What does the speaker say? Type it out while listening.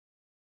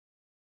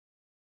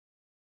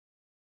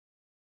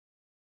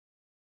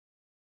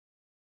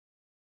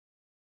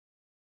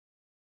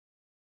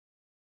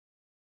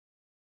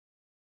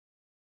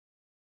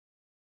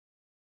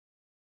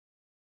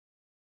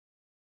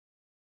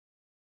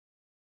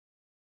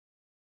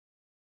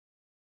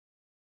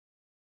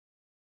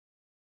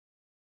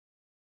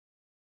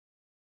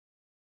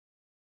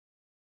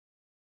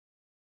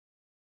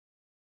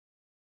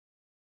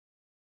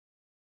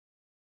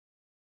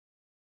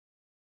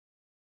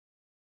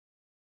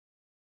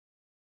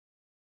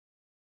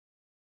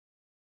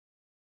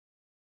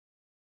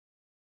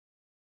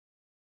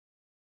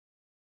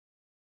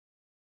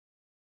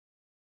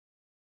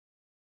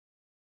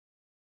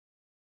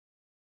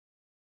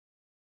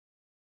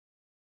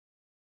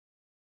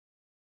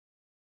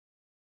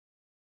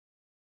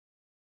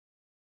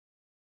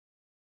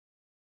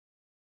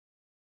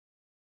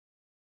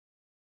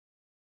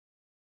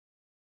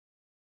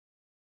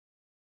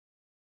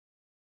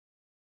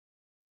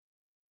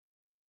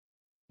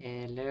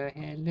Hello,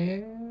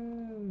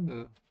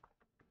 hello.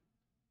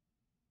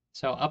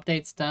 So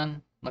update's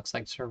done. Looks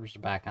like servers are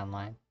back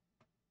online.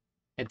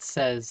 It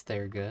says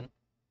they're good.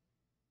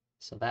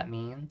 So that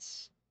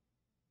means,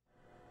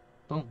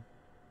 boom.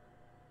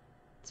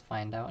 Let's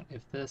find out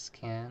if this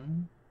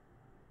can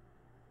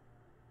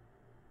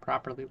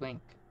properly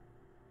link.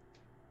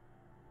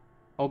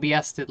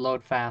 OBS did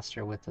load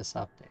faster with this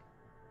update,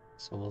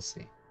 so we'll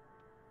see.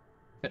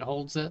 If it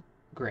holds it,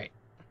 great.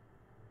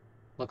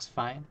 Looks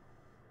fine.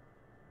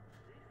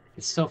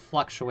 It's still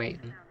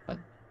fluctuating, but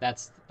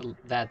that's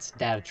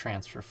data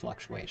transfer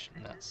fluctuation.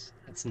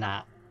 It's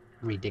not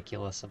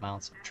ridiculous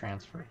amounts of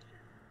transfer.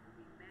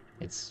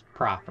 It's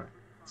proper.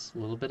 It's a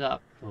little bit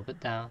up, a little bit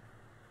down,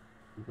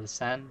 a little bit of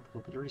send, a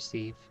little bit of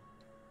receive.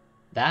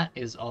 That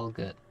is all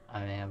good.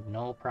 I have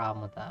no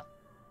problem with that.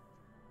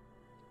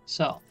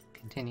 So,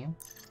 continue.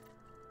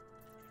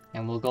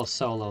 And we'll go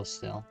solo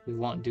still. We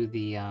won't do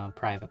the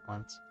private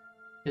ones.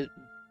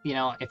 You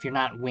know, if you're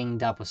not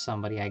winged up with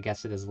somebody, I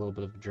guess it is a little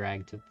bit of a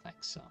drag to the thing,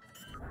 so.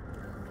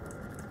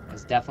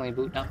 It's definitely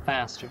booting up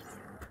faster.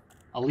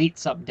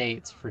 Elite's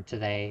updates for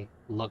today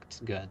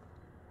looked good.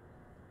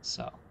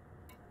 So.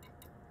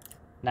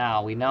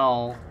 Now, we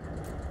know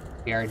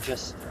we are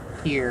just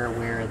here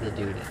where the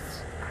dude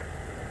is.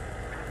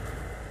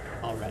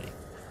 Already.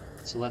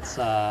 So let's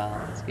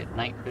get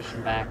night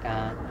vision back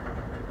on.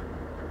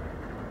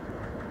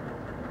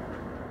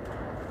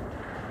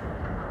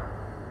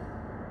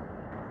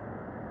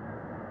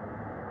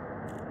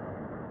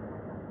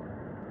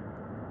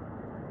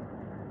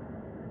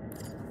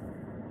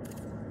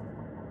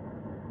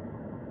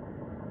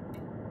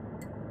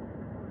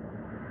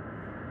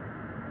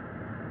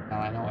 Now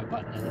I know what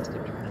button it is to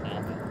turn it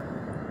on, but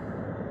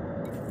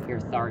here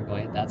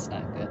Thargoid, that's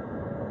not good.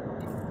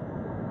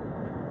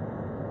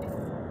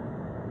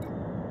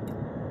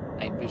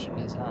 Night vision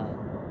is on.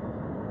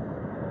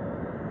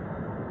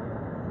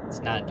 It's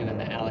not doing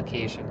the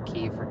allocation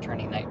key for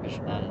turning night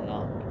vision on and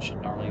off. It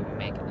should normally be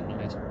making a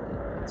noise,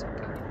 but it's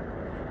okay.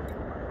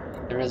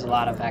 There is a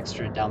lot of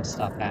extra dumb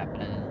stuff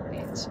happening in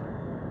Elite, so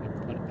we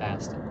can put it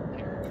past it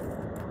there.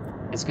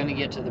 It's going to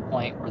get to the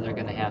point where they're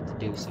going to have to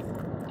do something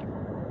there.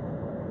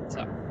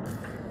 So,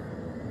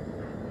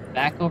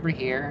 back over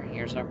here.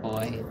 Here's our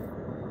boy.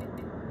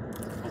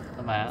 Open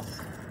the map.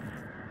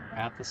 We're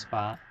at the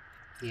spot.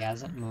 He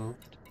hasn't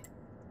moved.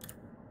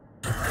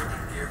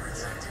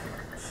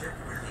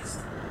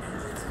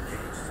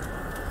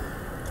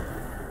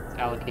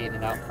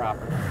 Allocated out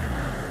properly.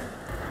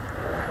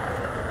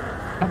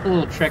 A couple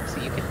little tricks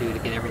that you can do to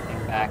get everything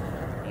back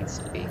where it needs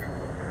to be. Hit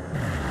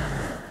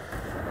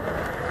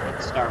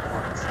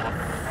starport and stop.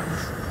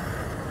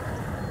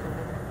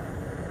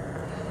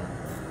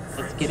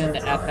 Let's get into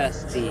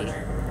FSD,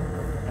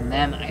 and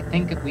then I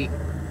think if we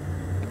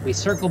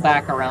circle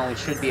back around, we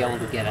should be able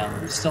to get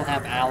him. We still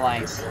have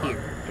allies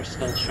here; they're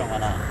still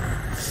showing up.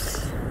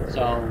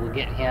 So we'll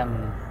get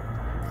him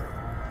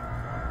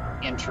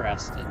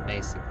interested,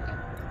 basically.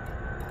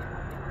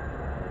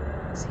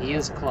 So he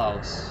is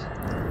close.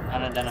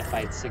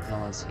 Unidentified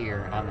signal is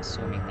here. I'm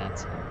assuming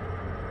that's him.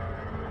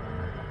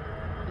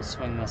 We'll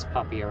swing this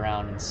puppy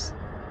around and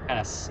kind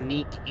of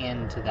sneak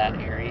into that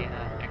area,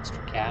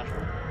 extra casual.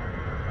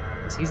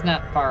 Because he's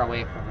not far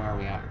away from where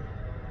we are.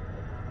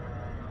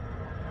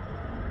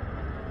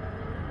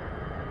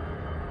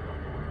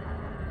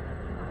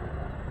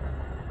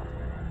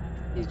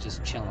 He's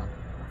just chilling.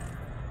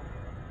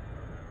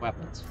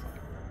 Weapons.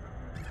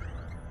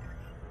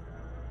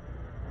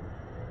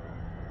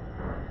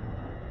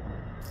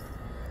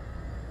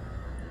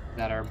 Is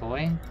that our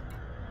boy?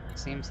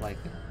 Seems like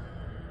it.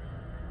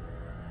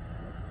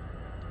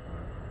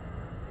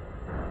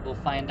 We'll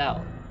find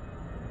out.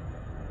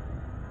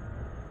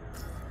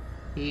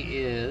 He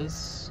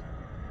is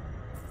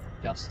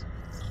Justin.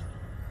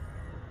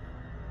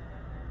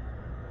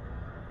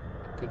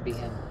 It could be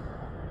him.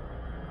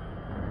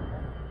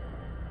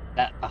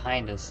 That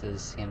behind us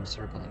is him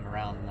circling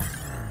around.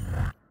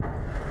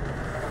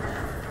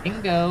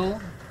 Bingo!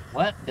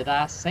 What did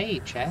I say,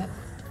 chat?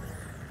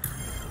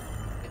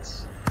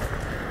 It's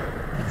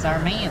our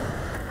man.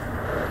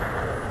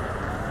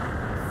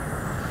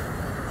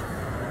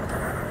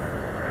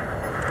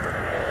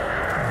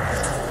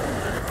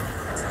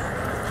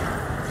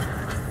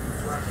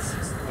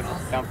 We'll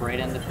just jump right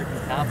into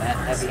freaking combat,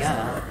 heavy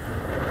on.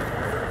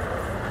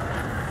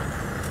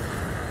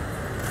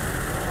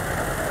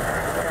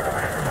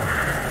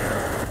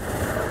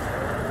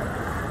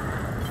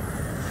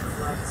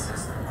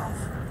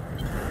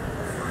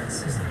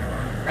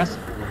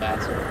 Aggressive little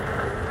bastard.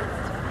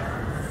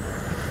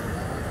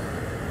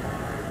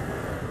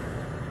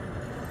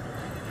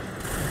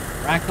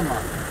 Rack them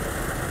up.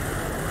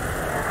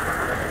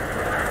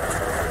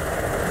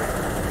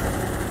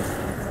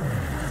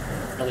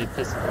 Really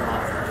pissing them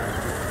off.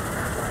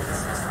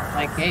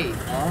 Like, hey, you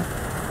know,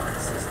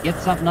 get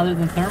something other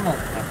than thermal,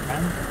 my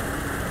friend.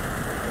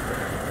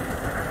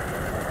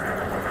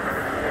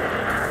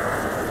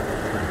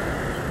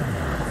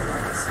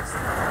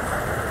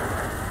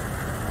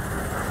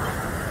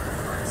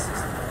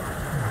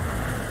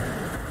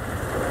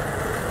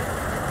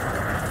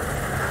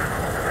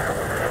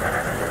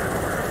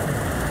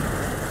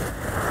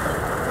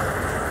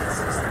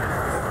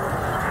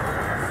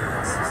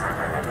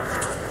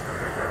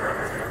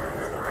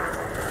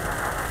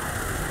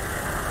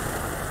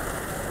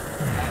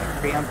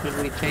 Did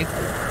we take it?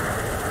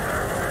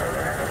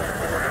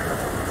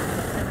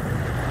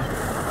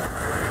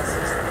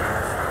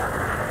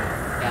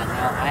 Yeah,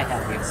 now I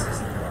have you.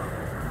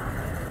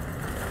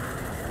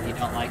 You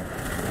don't like that.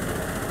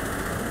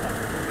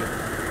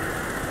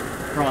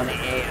 Throwing the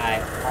AI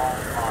all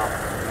off.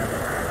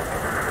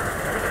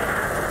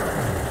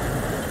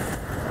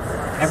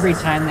 Every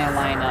time they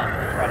line up,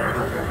 they try to do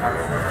their part.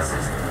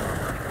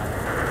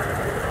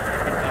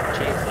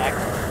 Chase that.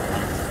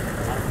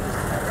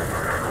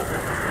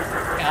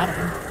 Got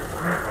him.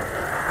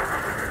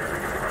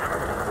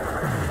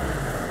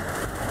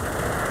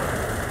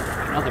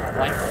 Another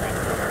flight right.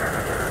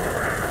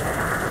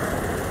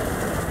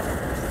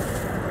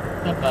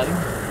 What's up, buddy?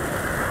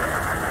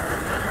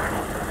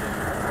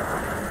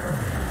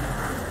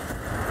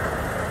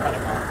 Cut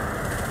him off.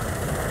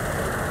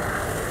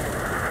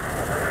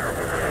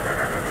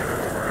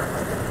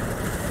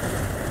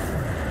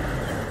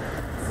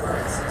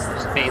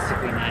 Just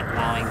basically not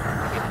allowing them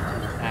to get into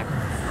the back.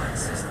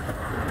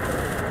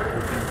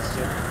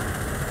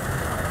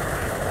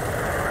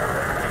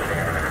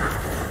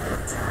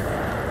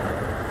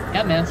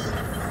 Yeah, miss.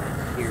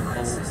 You're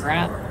full of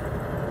crap.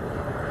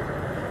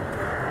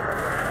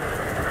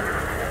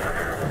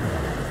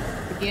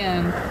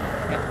 Again.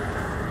 Yep.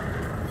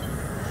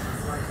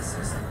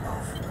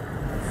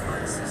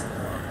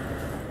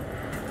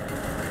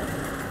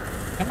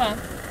 Come on.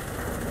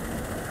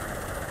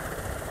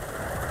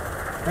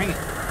 Bring it.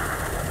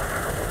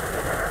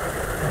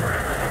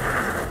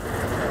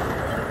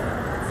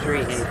 I'm sure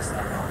he hates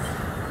that.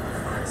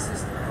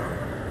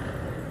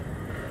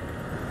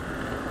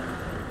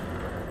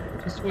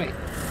 Just wait.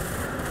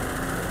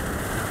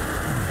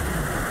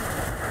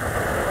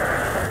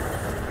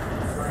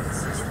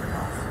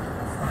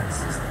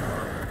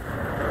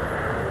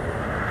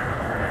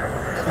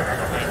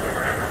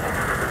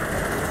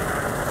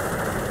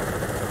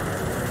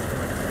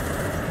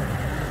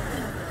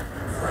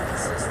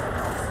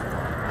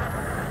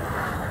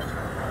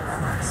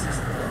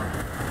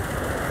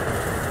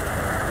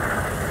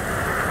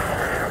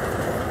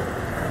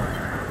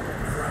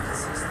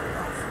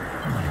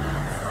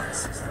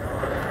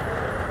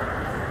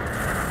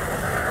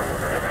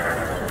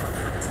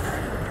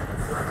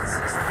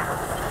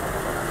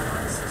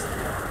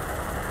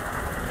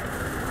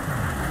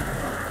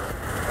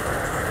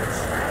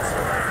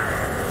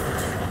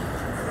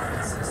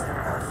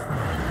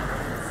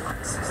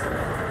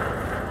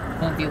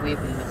 Won't be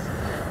leaving this.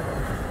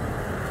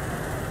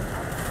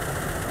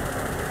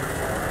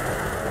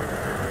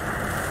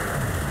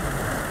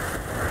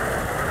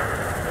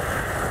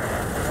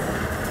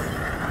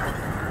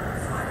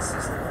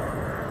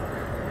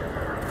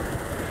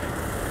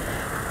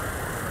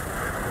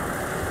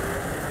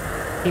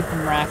 Keep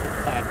him racking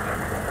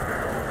sideways.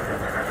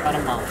 Cut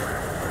him off.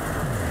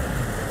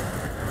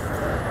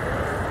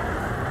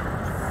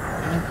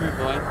 Coming through,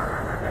 boys.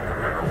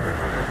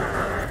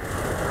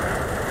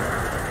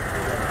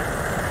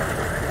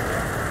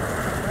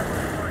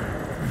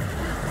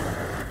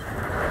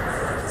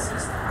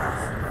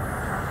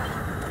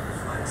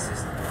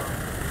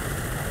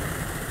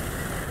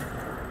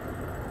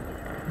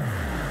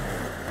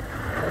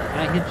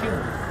 Hit you?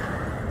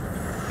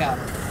 Got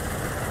it.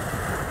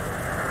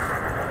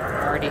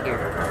 Already here.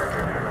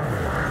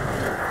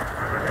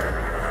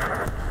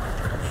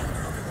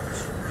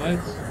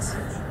 Boys,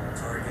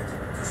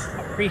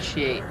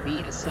 appreciate the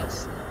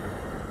assist.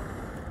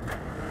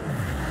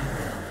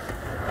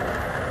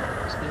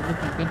 Still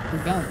looking good for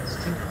guns,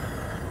 too.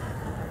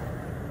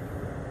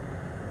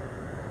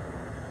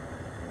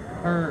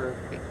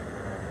 Perfect.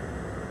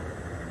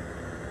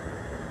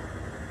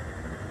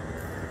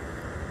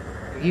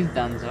 He's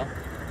done so.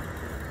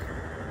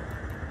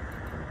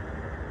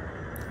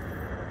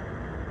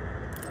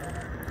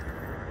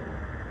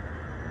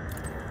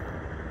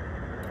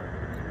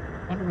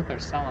 I wonder what they're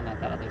selling at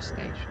that other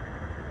station.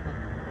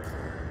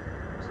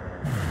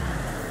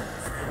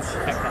 Let's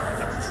check that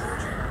first.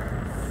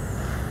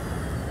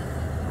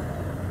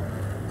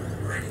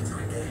 Ready to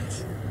engage.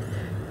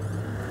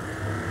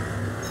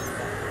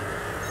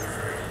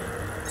 3,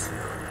 2,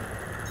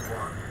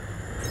 1,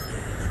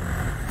 engage.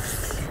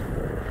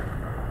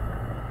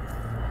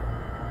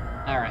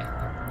 Alright.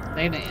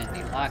 Theta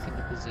Indy, lock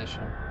into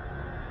position.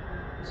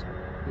 So,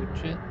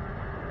 pooch it,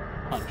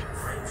 punch it.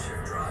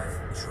 Frameshift drive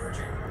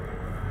charging.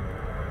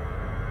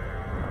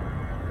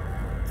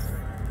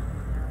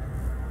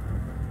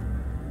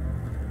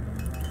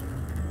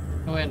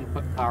 Go ahead and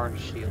put power to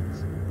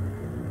shields.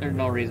 There's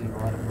no reason to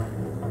let him run.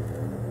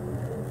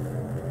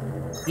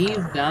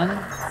 He's done.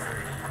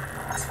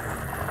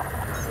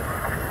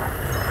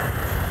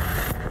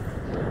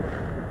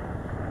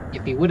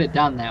 If he would have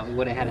done that, we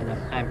would have had enough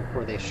time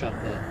before they shut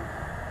the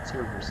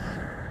servers down.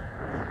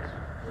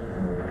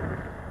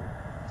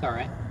 It's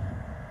alright.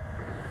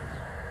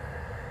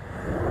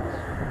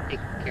 Take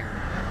care.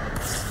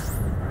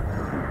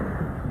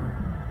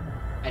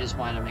 I just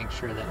wanted to make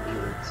sure that he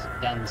was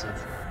done so.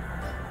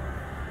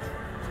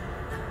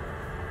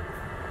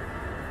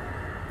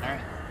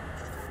 Alright.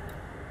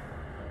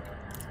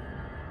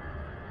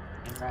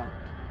 En route.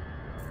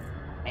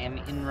 I am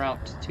en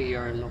route to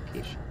your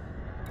location.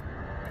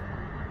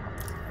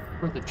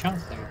 For the chunk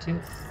there too.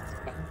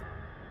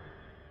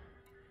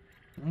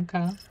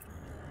 Okay.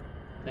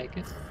 Take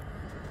it.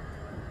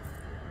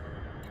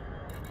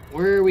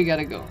 Where we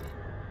gotta go?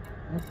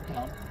 Oh,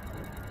 down.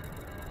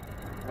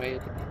 Way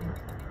at the bottom.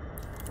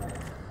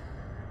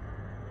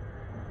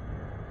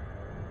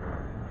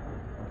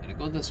 Gotta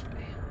go this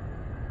way.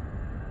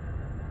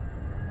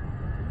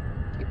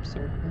 Keep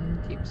circling,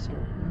 keep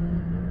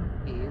circling.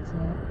 Ease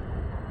up.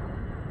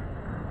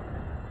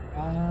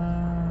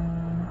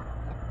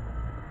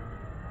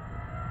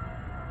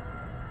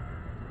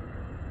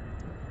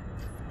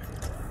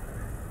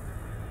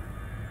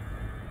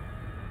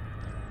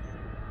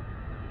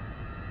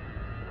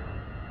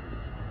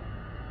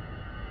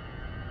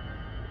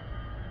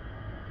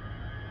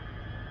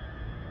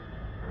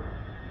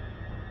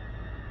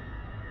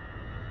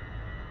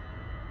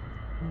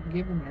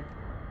 Give him it.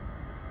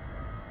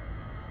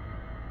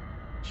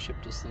 Ship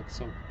just looks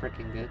so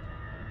freaking good.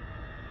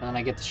 And then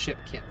I get the ship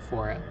kit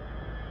for it.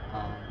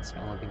 It's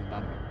not looking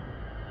better.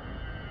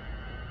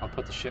 I'll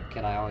put the ship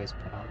kit I always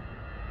put on.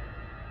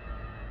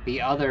 The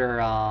other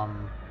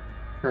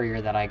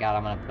courier that I got,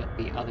 I'm gonna put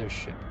the other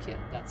ship kit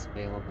that's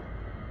available.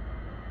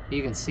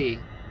 You can see,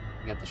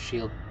 I got the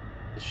shield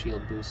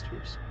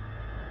boosters.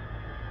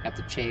 Got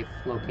the chafe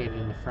located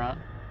in the front.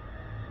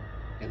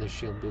 The other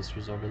shield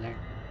boosters over there.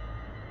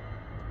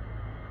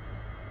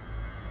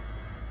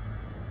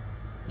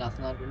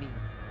 Nothing underneath,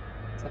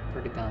 except for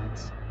the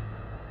guns.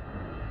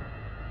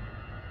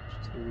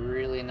 Just a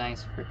really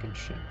nice freaking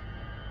ship.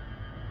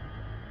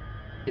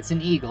 It's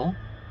an Eagle,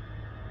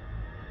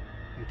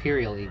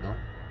 Imperial Eagle,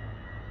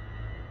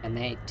 and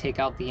they take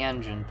out the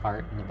engine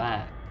part in the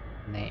back,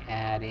 and they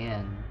add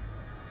in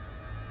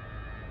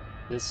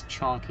this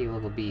chunky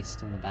little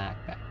beast in the back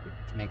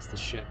which makes the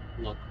ship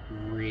look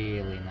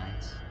really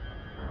nice.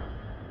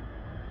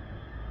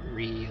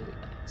 Really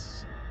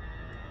nice.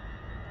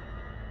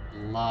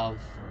 Love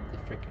the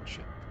frickin'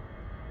 ship.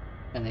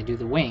 Then they do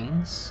the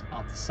wings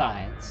out the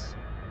sides,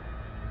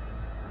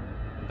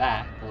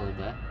 back a little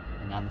bit,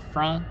 and on the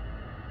front,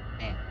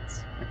 man, it's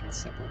a frickin'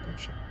 sick looking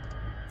ship.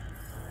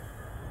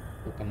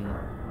 Looking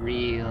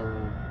real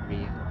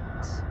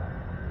nice.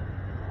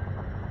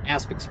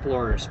 Asp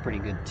Explorer is pretty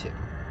good too.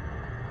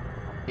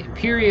 The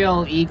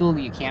Imperial Eagle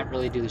you can't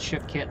really do the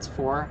ship kits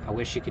for. I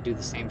wish you could do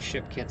the same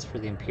ship kits for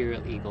the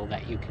Imperial Eagle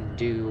that you can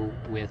do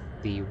with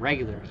the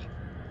regular Eagle.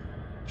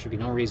 Should be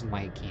no reason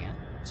why you can't,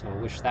 so I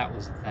wish that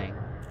was a thing.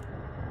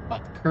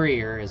 But the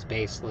Courier is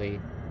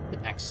basically the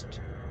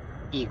next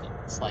Eagle.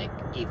 It's like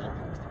Eagle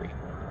Mark 3.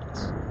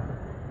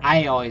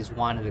 I always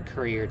wanted a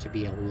Courier to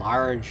be a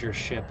larger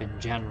ship in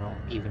general,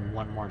 even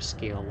one more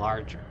scale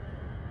larger,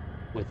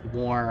 with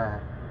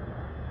more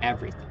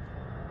everything.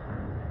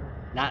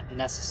 Not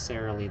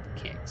necessarily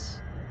the case.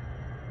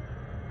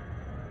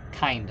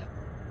 Kind of.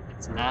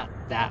 It's not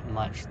that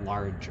much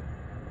larger,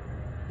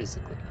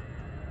 physically.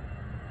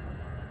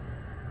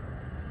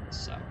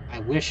 So, I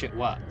wish it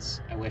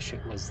was. I wish it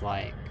was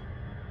like,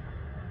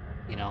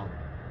 you know,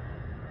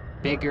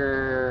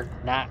 bigger,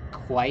 not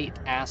quite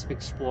Asp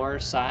Explorer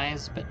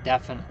size, but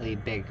definitely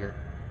bigger.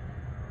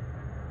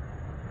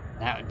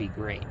 That would be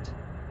great.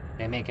 If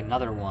they make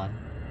another one,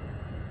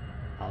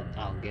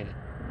 I'll get it.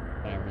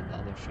 Whatever the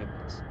other ship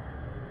is.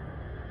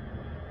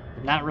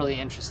 I'm not really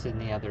interested in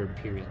the other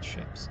Imperial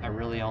ships. I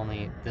really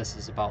only, this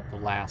is about the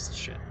last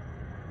ship.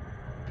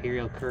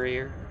 Imperial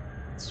Courier,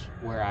 it's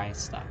where I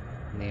stop.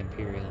 The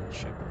Imperial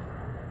ship.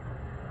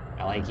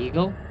 I like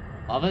Eagle,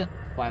 love it,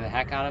 fly the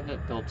heck out of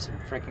it, build some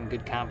freaking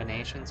good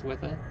combinations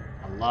with it.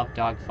 I love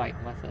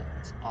dogfighting with it,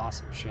 it's an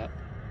awesome ship.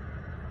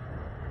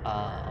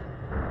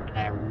 And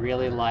I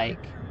really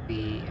like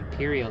the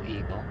Imperial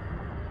Eagle,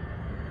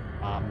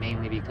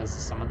 mainly because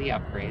of some of the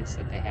upgrades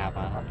that they have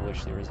on it. I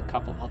wish there was a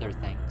couple other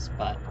things,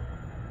 but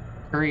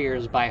Courier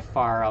is by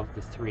far of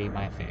the three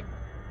my favorite.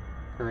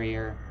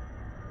 Courier,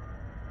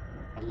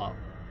 I love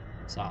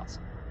it, it's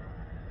awesome.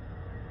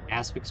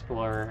 Asp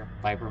Explorer,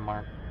 Viper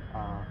Mark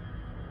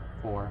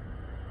 4,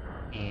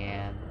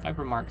 and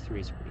Viper Mark 3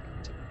 is pretty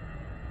good too.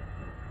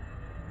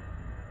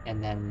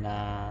 And then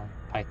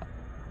Python.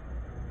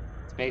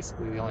 It's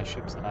basically the only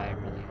ships that I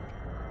really enjoy.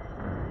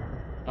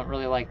 Don't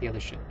really like the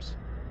other ships.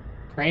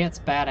 Krayat's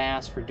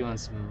badass for doing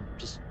some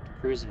just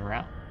cruising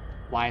around.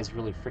 Flies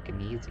really freaking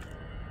easy.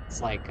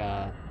 It's like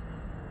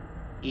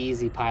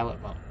easy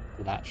pilot mode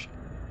for that ship.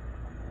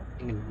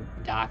 You can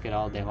dock it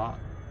all day long.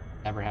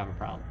 Never have a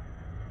problem.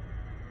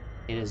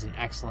 It is an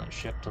excellent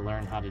ship to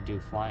learn how to do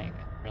flying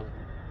in, really.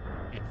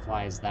 It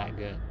flies that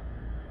good.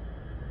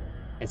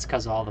 It's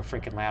because of all the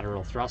freaking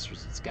lateral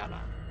thrusters it's got on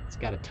it. It's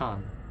got a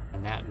ton,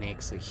 and that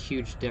makes a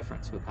huge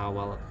difference with how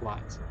well it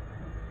flies.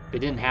 If it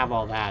didn't have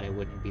all that, it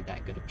wouldn't be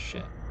that good of a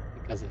ship.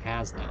 Because it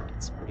has that,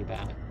 it's pretty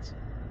badass.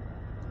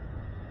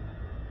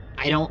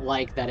 I don't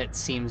like that it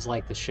seems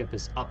like the ship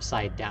is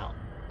upside down.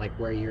 Like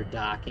where you're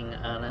docking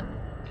on it,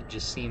 it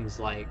just seems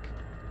like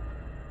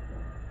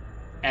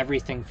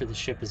everything for the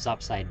ship is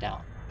upside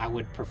down. I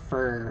would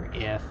prefer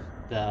if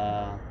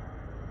the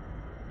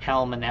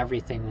helm and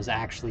everything was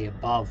actually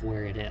above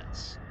where it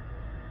is.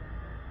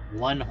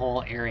 One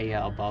whole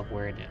area above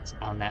where it is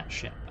on that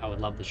ship. I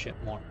would love the ship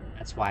more.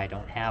 That's why I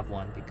don't have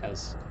one,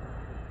 because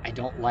I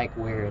don't like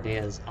where it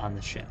is on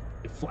the ship.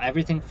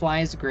 Everything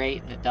flies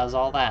great and it does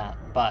all that,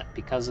 but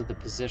because of the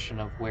position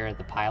of where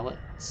the pilot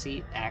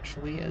seat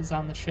actually is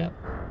on the ship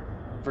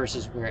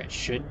versus where it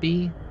should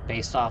be,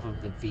 based off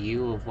of the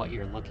view of what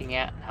you're looking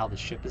at and how the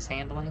ship is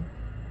handling,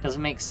 it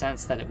doesn't make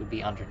sense that it would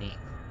be underneath.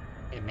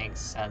 It makes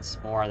sense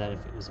more that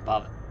if it was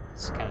above it.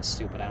 It's kind of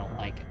stupid. I don't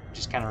like it. It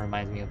just kind of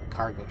reminds me of a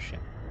cargo ship.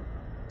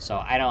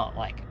 So I don't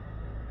like it.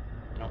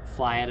 I don't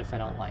fly it if I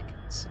don't like it.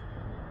 So,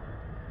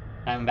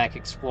 Diamondback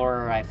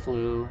Explorer I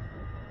flew.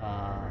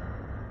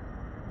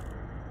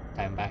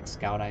 Diamondback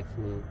Scout I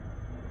flew.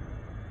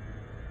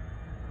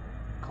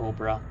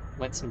 Cobra.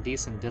 Went some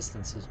decent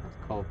distances with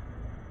Cobra.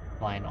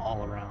 Flying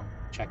all around,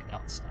 checking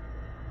out stuff.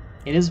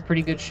 It is a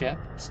pretty good ship.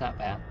 It's not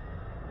bad.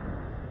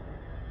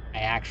 I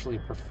actually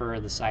prefer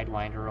the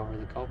Sidewinder over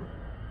the Cobra.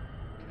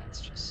 And that's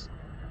just...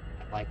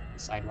 I like the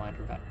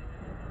Sidewinder better.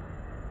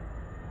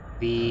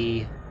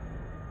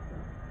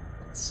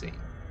 Let's see.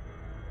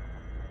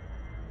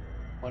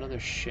 What other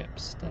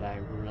ships did I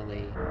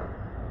really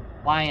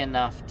fly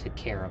enough to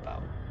care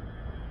about?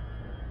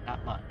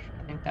 Not much.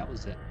 I think that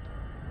was it.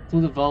 Flew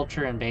the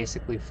Vulture and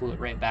basically flew it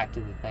right back to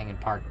the thing and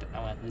parked it.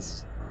 I went, this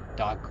is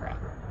dog crap.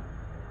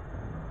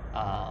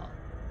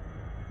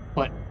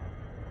 Put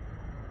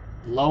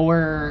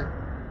lower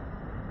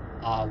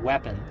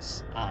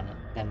weapons on it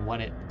than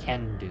what it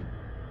can do.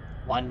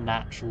 One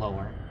notch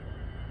lower.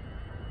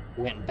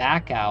 Went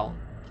back out,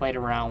 played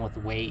around with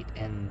weight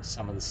and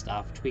some of the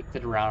stuff, tweaked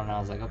it around, and I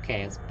was like,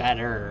 okay, it's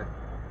better,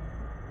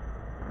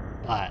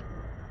 but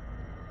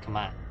come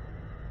on,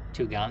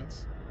 2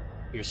 guns?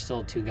 You're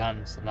still 2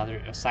 guns. A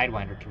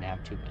Sidewinder can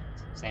have 2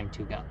 guns. Same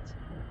 2 guns.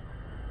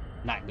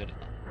 Not good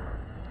enough.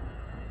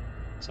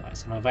 So I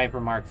said my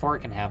Viper Mark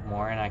IV can have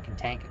more, and I can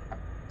tank it.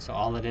 So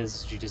all it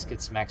is you just get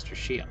some extra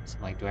shields.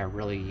 I'm like, do I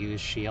really use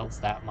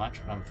shields that much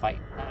when I'm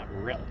fighting? Not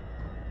really.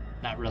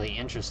 Not really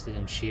interested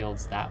in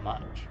shields that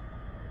much.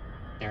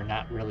 They're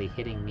not really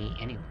hitting me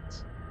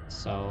anyways.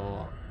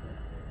 So,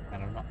 I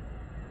don't know.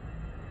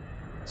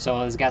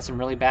 So it's got some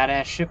really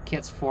badass ship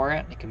kits for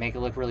it. It can make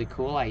it look really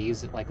cool. I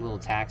use it like a little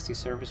taxi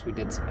service. We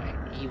did some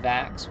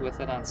evacs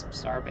with it on some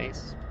star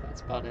bases. But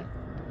that's about it.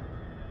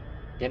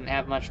 Didn't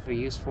have much of a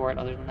use for it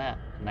other than that.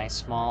 A nice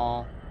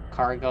small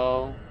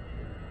cargo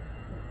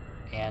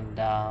and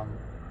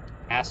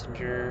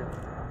passenger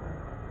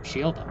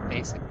shield up,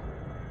 basically.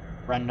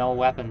 Run no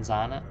weapons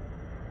on it.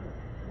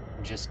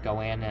 Just go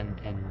in and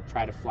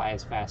try to fly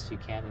as fast as you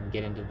can and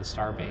get into the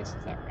star bases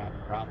that we're having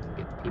problems and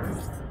get the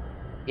people.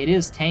 It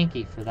is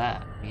tanky for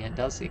that. I mean,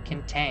 it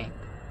can tank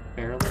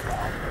fairly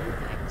well for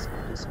everything, so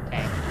it is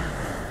tanky.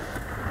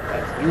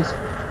 That's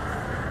useful.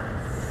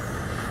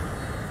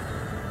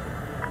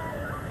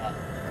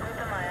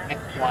 I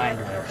fly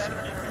my ship.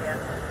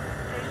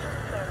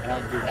 I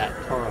don't do that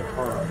Toro.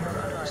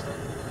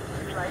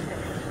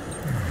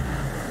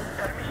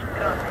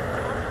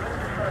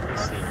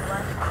 Let's see.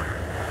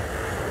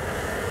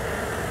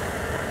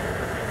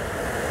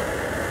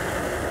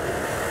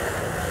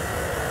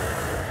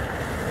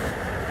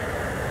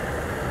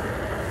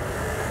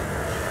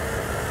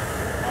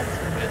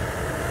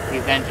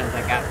 These engines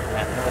I got from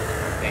that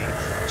military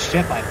base.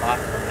 Ship I bought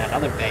from that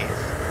other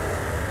base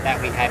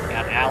that we had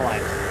got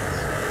allies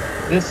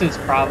with. This is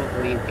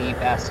probably the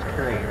best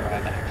courier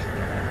I've actually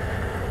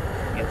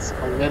had. It's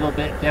a little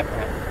bit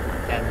different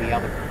than the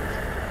other ones.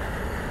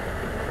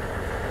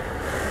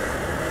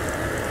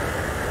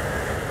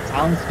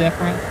 Sounds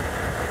different.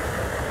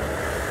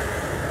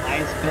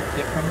 Flies a bit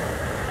different.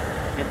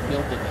 Didn't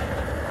build it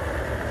different.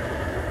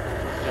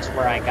 Just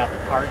where I got the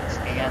parts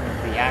and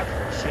the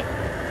actual ship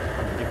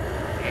from different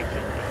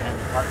locations and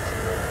the parts.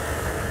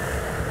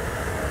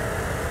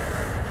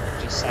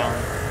 It just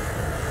sounds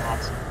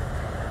awesome.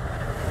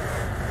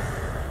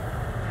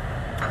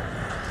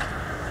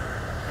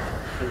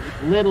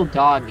 A little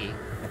doggy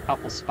in a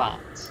couple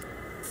spots.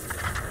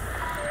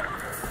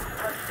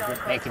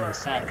 Didn't make any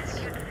sense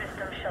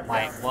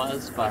why it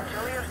was, but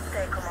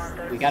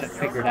we got it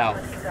figured out.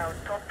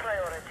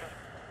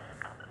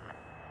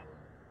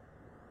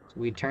 So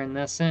we turn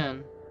this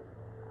in.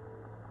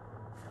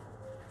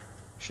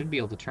 Should be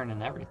able to turn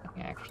in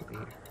everything, actually.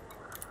 I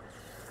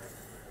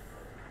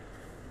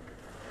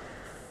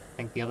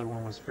think the other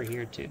one was for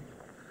here, too.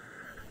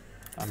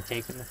 I'm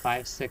taking the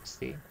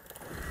 560.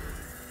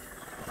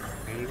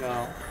 There you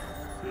go.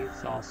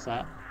 He's all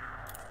set.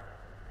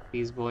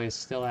 These boys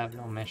still have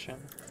no mission.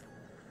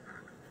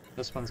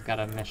 This one's got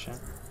a mission.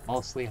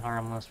 Mostly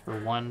harmless for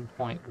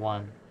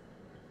 1.1.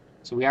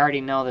 So we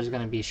already know there's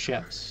going to be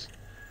ships.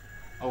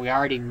 Oh, we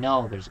already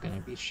know there's going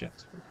to be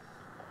ships.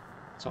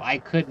 So I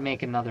could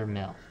make another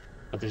mill.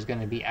 But there's going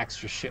to be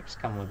extra ships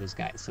coming with this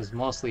guy. It says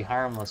mostly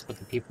harmless, but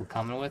the people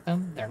coming with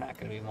him, they're not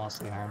going to be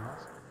mostly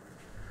harmless.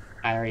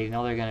 I already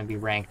know they're going to be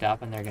ranked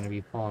up and they're going to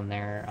be pulling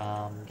their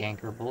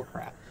ganker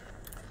bullcrap.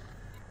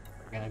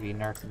 They're going to be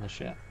nerfing the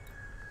ship.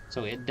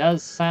 So it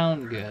does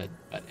sound good,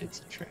 but it's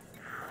a trick.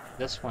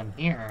 This one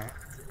here,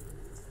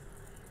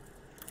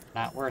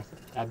 not worth it.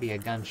 That'd be a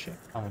gunship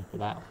coming for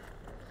that one.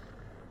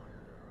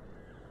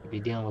 You'd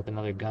be dealing with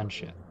another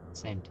gunship at the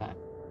same time.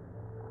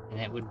 And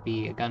it would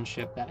be a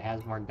gunship that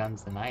has more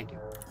guns than I do.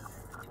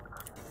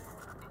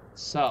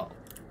 So,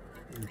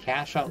 we can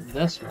cash out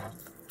this one.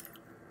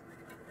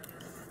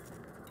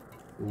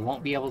 We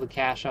won't be able to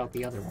cash out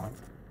the other one.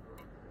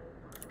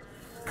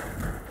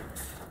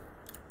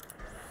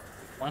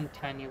 One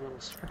tiny little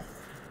strip.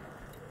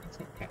 It's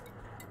okay.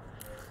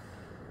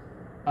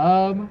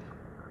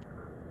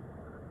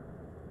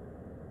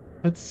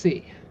 Let's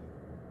see.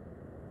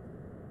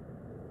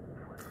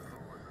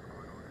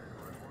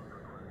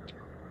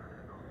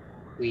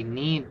 We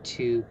need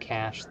to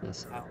cash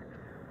this out.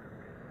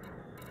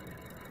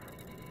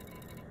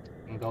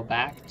 And go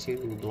back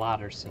to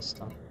blotter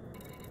system.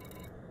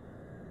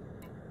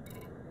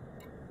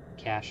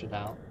 Cash it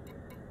out.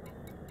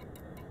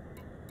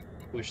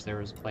 Wish there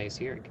was a place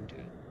here it can do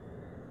it.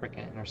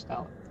 Frickin'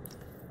 Interstellar.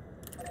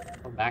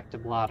 Go back to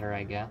blotter,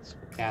 I guess.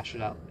 We'll cash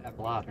it out at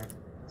blotter.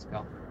 Let's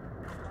go.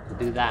 We'll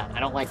do that. I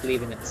don't like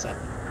leaving it set.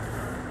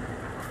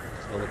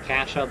 So we'll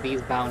cash out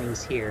these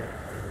bounties here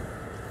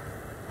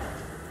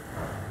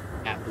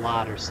at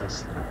blotter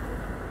system.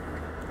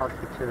 Park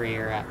the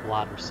courier at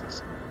blotter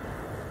system.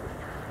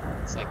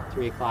 It's like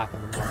 3 o'clock in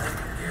the morning.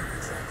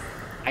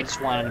 I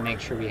just wanted to make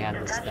sure we had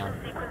this done.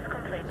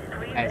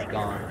 Guy's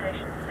gone.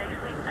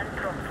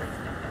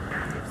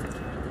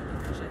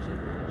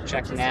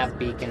 Check nav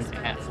beacon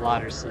at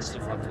blotter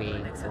system when we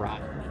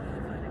arrive.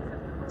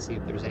 See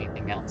if there's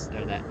anything else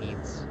there that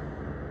needs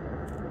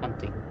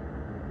hunting.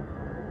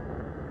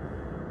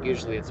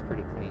 Usually it's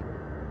pretty clean.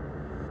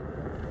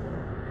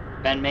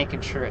 Been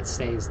making sure it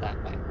stays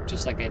that way,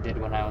 just like I did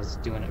when I was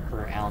doing it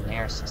for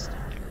Al-Nair system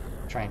there.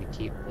 Trying to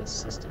keep this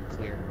system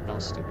clear, no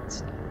stupid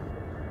stuff.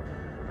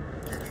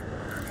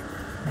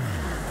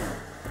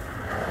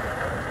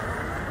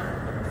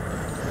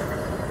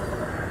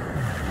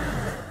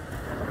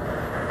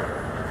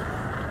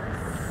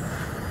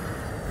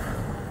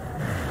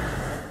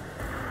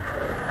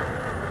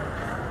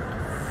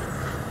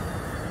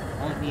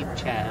 Won't need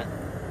chat.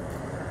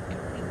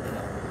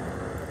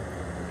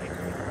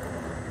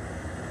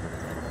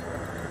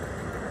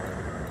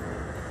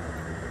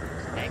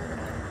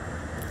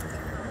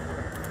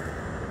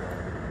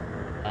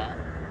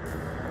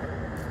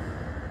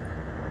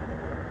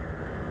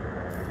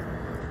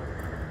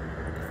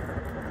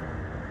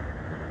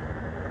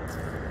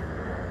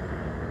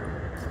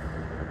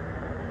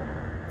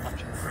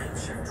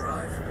 Frameshift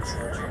drive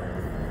charging.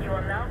 You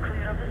are now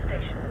clear of the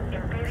station.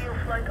 Imperial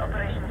Flight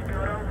Operations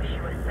Bureau wish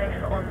you a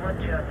safe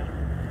onward journey.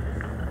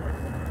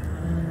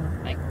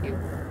 Thank you.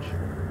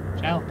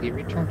 Shall be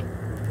returned.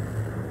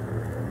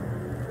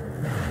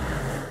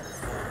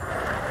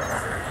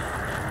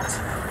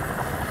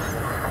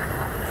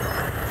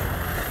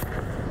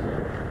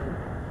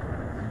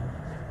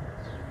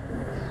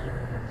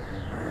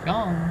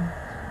 Gone.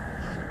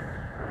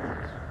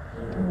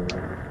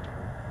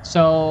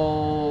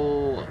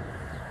 So,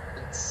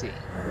 let's see.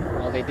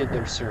 Well, they did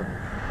their server.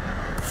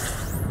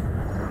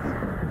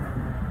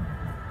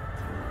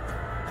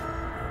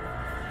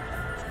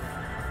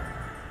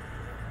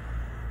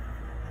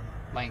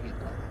 Might get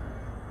lucky.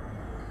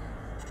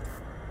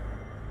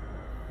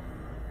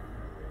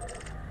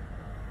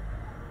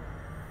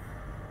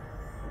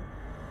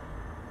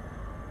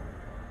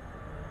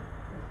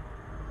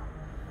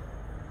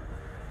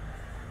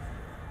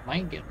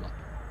 Might get lucky.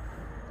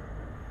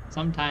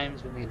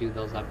 Sometimes when they do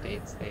those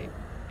updates, it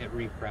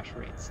refresh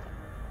rates stuff.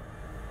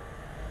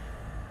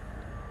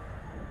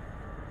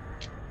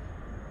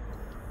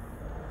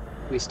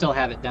 We still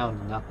have it down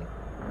to nothing.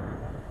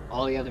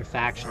 All the other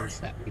factions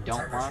that we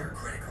don't want,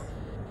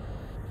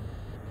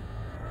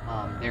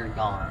 they're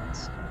gone.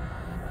 So.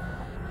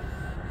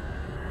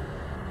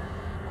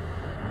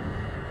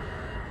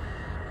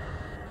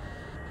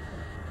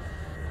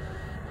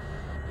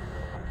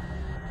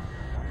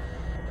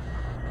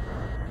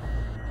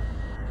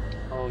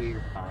 Oh,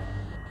 you're fine.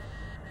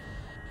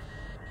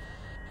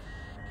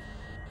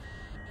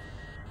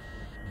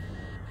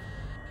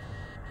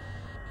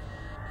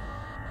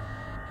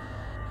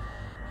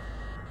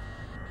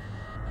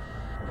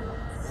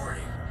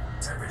 Warning.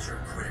 Temperature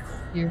critical.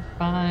 You're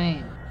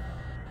fine.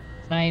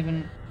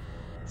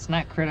 It's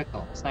not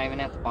critical. It's not even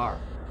at the bar.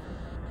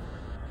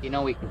 You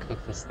know we can cook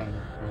this thing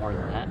more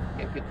than that.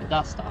 Get the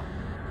dust off.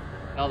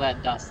 All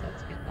that dust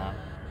that's getting out.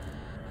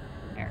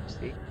 There,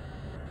 see?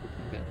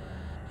 Looking good.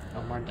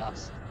 No more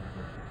dust.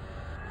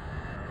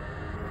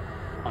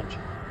 Punch it.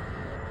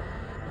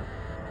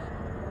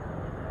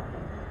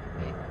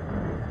 Okay.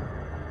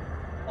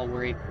 All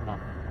worried for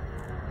nothing.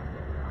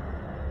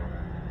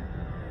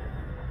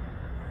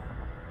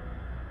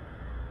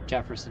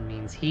 Jefferson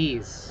means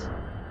he's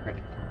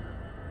critical.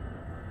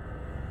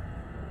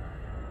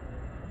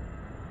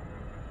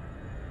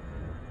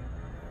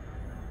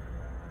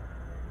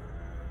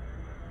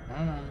 I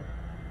don't know.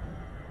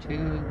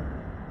 2,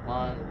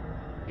 1,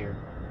 here.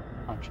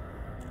 Punch it.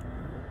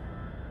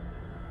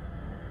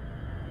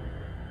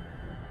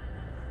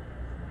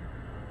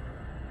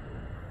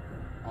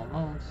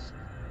 Almost.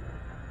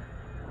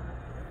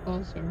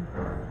 Closer.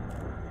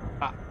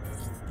 Ah.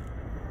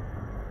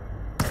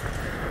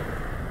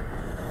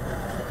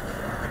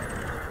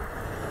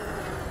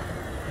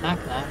 Knock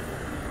knock.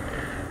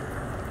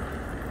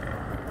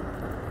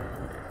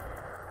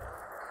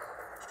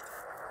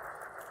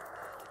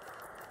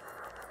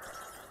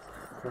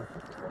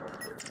 Perfect.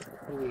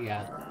 What do we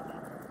got?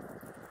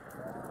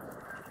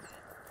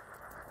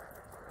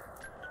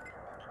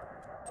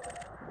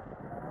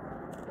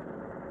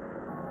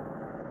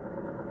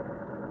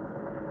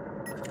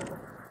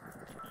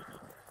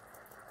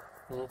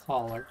 A little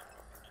taller.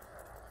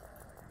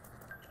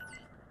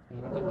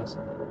 Another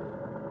whistle.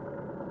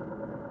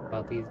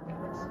 About these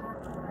guys.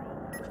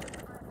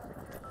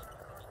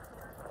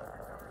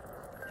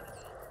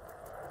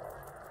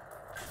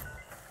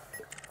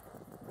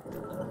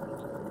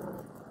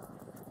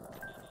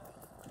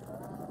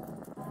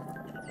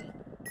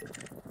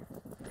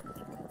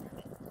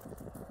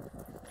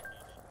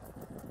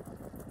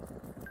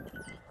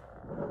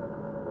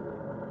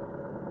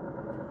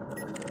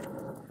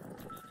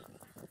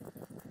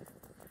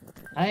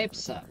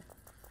 Pipes up.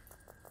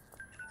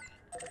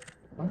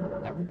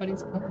 Well,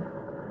 everybody's coming.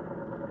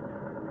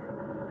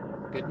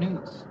 Good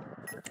news.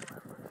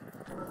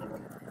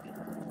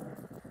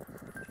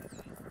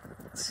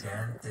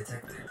 Scan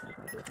detected.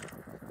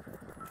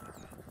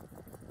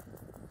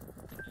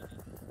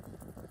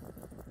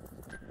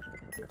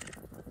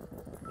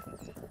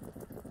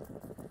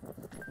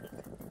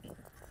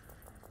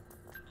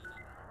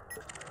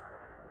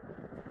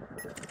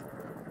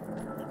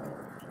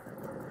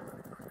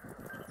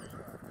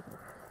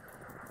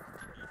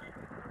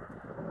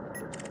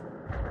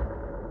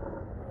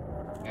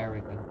 There we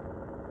go.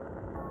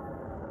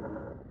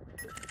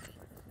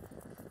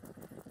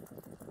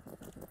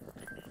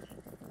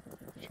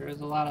 Sure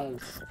is a lot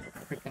of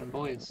freaking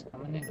boys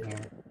coming in here.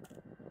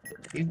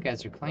 These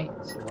guys are clean,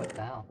 so what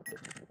the hell?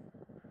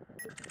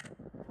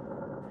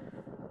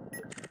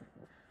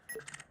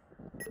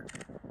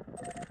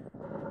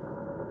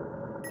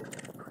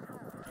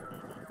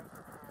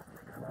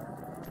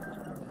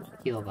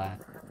 Heal that.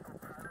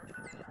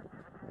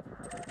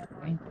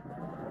 Clean.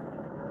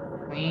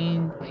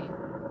 Clean, clean.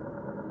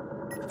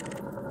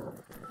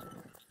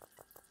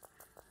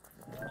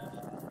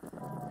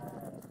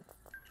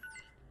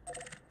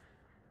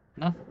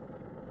 No.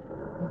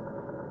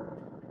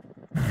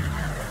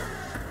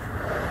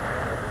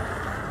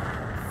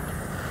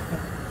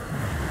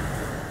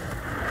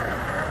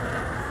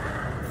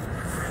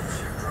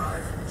 Frameshift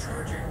drive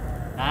charging.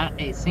 Not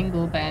a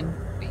single bad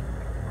beat.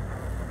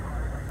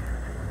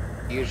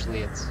 Usually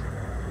it's... 4,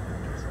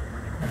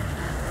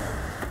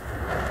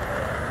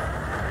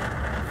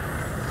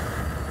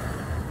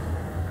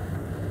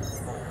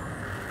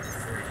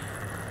 3,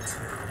 2,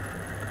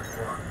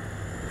 1.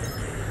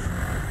 Engage.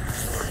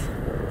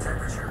 Warning.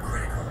 Temperature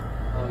critical.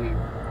 Oh, you...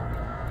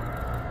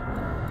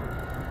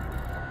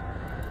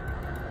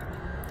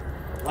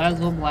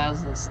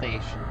 Blazzle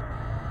Station.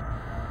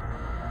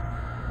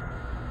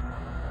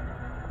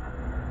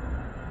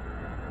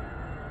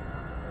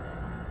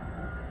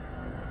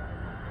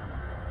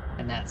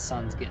 And that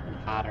sun's getting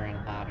hotter and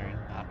hotter and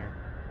hotter.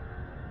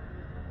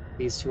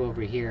 These two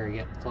over here are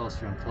getting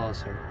closer and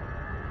closer.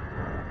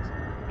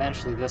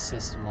 Eventually this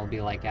system will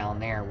be like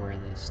Alnair, where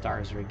the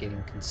stars are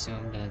getting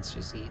consumed and it's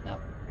just eating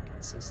up the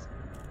freaking system.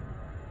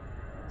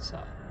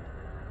 So,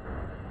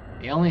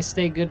 they only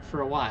stay good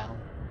for a while,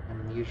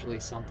 and usually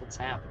something's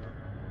happening.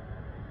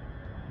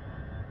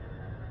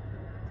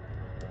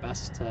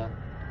 Best to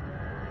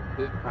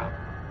do it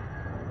properly.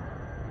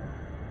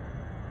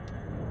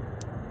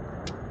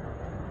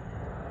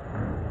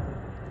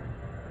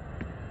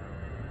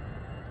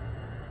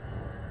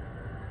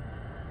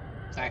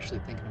 I was actually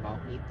thinking about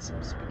eating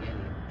some spaghetti,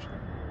 actually.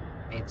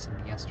 Made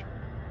some yesterday.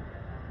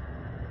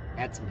 I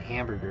had some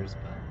hamburgers,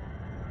 but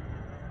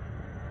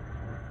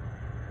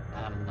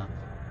not enough.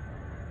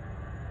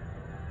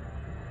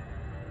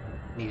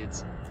 Needed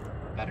some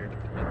better to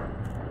go with.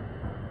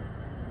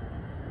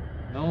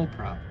 No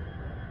problem.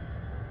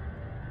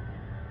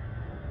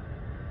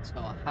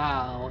 So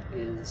how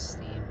is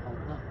Steam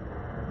holding up?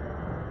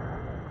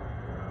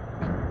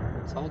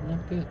 It's holding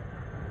up good.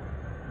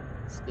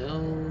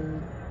 Still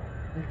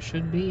where it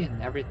should be,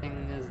 and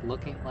everything is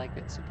looking like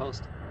it's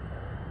supposed to.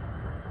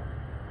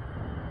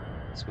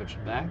 Switch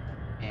it back,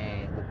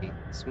 and looking,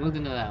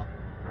 smoothing it out,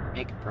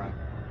 making progress.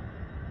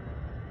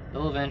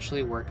 They'll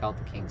eventually work out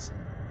the kinks and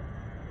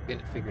get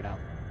it figured out.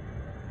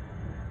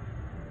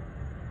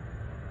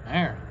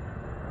 There.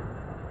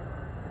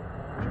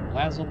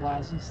 Blazzle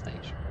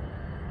Station.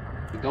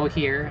 We go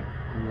here,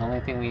 and the only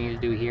thing we need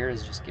to do here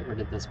is just get rid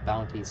of this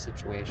bounty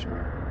situation.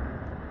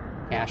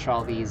 Cash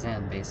all these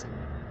in, basically.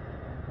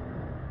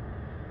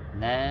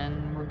 And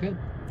then we're good.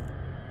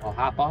 I'll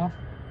hop off,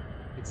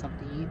 get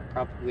something to eat,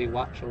 probably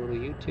watch a little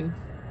YouTube.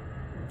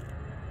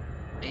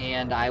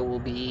 And I will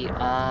be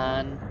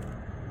on...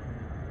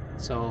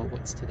 So,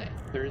 what's today?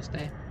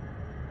 Thursday?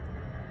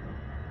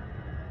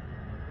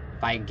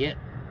 If I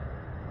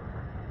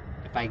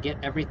get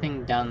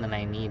everything done that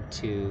I need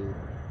to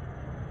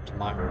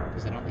tomorrow,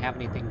 because I don't have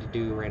anything to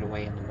do right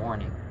away in the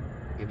morning.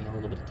 Give me a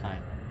little bit of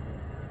time.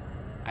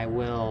 I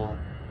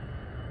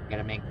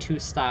gotta make 2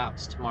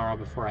 stops tomorrow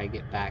before I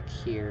get back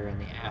here in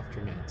the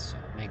afternoon, so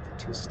I'll make the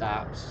 2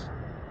 stops.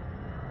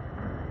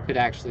 Could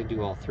actually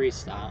do all 3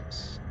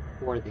 stops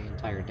for the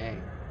entire day.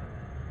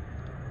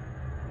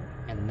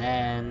 And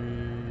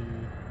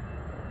then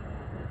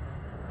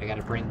I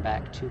gotta bring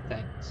back 2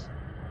 things.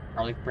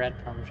 Garlic bread,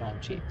 Parmesan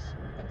cheese.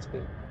 That's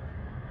good.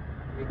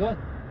 Very good.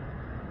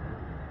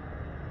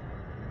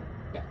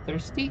 Got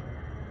thirsty?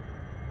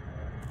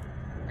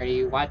 Are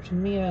you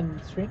watching me on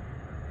the stream?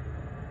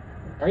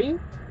 Are you?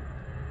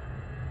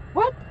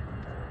 What?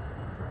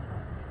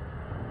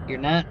 You're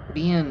not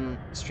being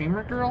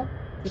streamer girl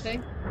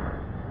today?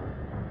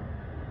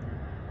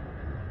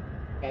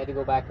 I had to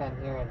go back on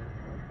here and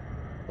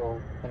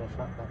go finish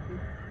up my food.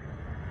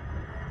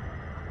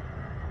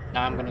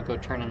 Now I'm gonna go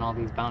turn in all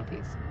these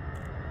bounties.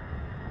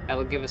 That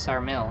will give us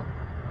our mill.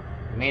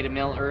 We made a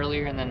mill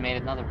earlier and then made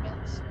another mill.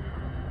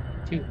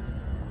 2.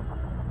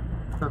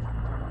 Perfect.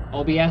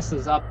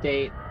 OBS's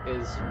update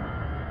is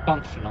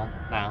functional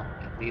now,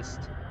 at least.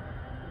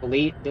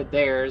 Elite did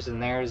theirs,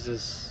 and theirs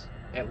is,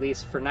 at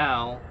least for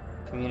now,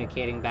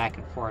 communicating back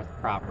and forth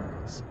properly.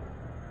 So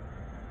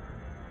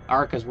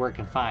Arc is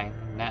working fine,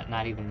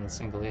 not even a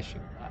single issue.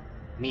 That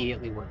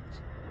immediately works.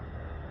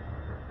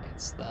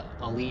 It's the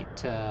Elite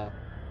to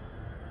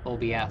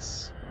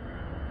OBS.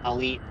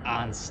 Elite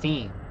on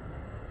Steam.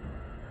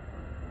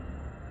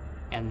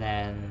 And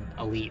then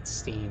Elite,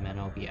 Steam, and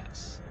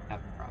OBS have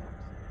problems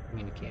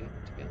communicating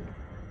together.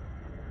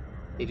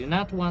 They do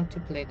not want to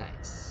play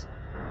nice.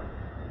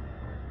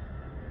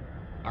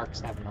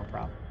 Arcs have no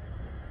problem.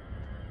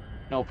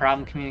 No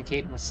problem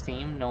communicating with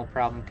Steam, no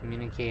problem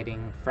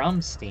communicating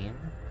from Steam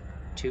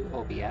to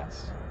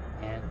OBS,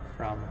 and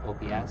from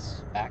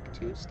OBS back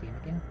to Steam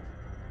again.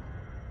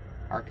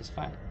 Arc is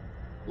fine.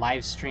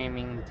 Live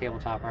streaming the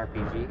tabletop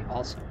RPG,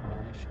 also no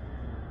issue.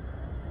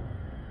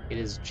 It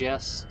is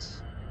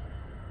just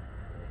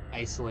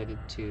isolated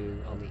to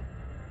Elite.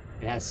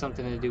 It has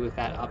something to do with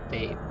that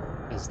update,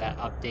 because that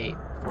update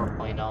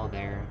 4.0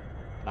 there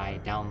that I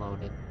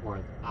downloaded, or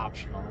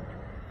optional,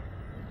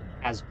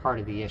 as part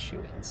of the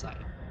issue inside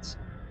of it. So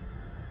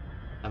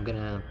I'm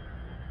gonna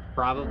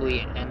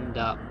probably end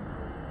up,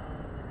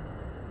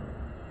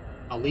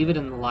 I'll leave it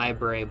in the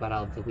library, but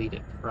I'll delete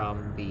it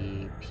from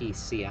the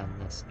PC on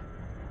this end.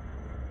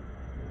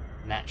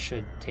 And that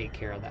should take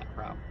care of that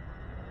problem.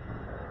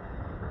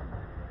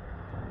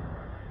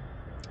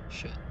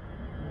 Should.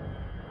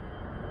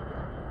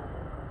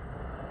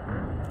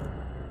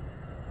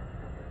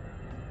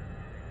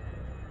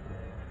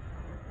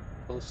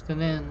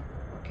 Posting in.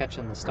 We're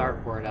catching the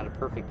starboard at a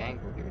perfect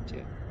angle here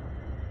too.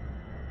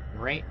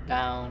 Right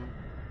down,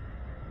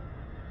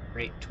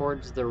 right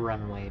towards the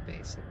runway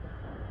basically.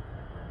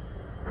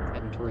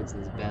 Heading towards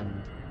this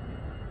bend.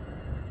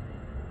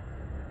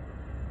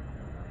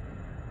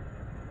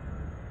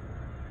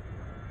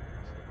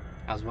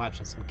 I was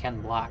watching some Ken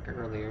Block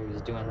earlier. He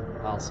was doing,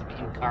 well, some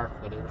in-car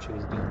footage. He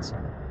was doing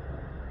some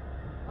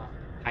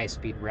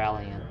high-speed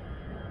rallying.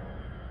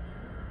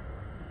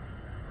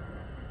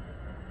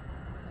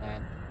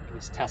 And he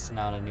was testing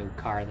out a new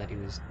car that he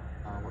was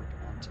working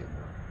on too.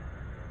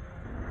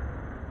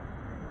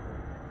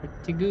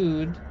 Pretty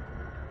good.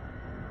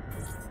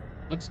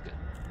 Looks good.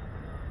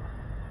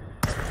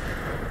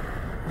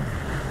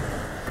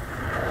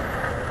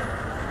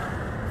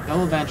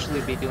 He'll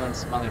eventually be doing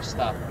some other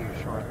stuff here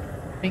shortly.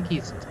 I think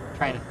he's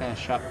trying to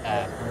finish up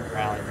that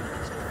rally.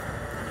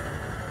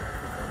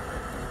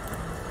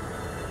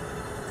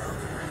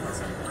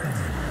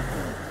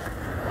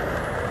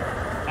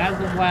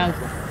 Razzle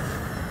Wazzle.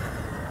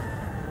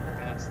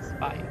 That's the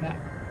spot you got.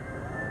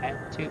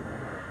 At 2.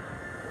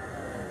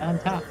 On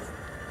top.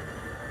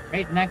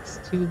 Right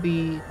next to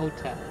the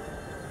hotel.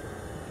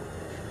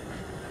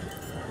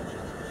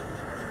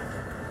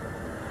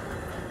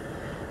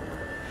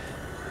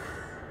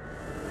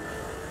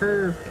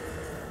 Perfect.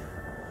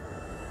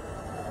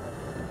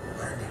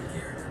 Landing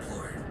gear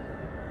deployed.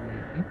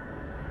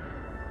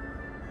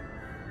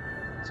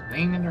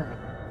 Swing it around.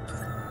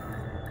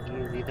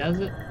 Easy does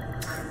it.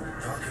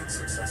 Docking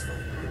successful.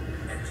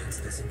 Engines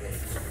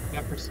disengaged.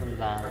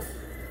 Jefferson's on.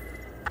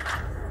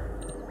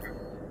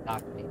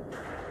 Dock me.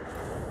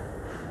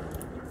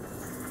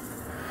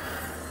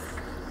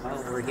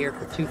 Well, we're here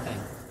for 2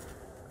 things.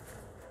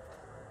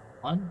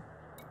 1,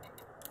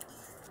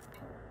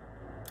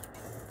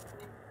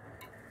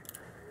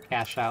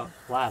 cash out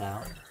flat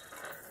out.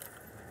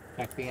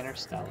 Check the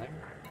Interstellar.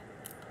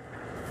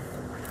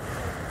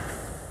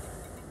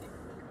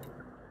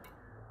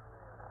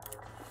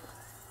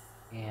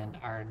 And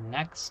our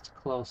next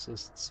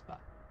closest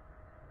spot.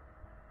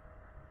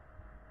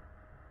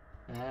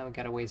 And we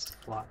got a ways to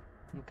fly.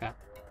 Okay.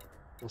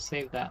 We'll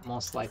save that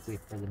most likely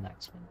for the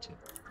next one too.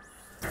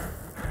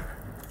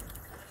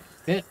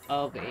 Bit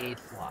of a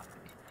fly.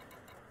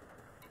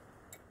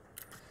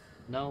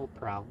 No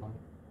problem.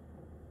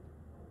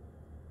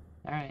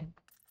 Alright.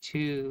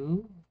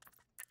 To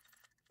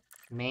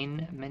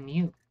main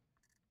menu.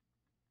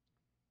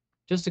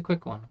 Just a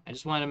quick one. I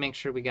just wanted to make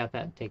sure we got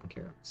that taken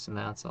care of. So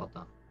now it's all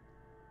done.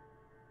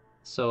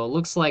 So it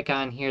looks like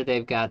on here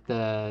they've got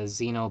the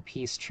Xeno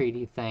Peace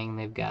Treaty thing.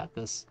 They've got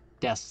this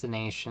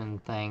destination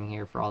thing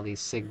here for all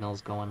these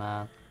signals going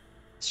on.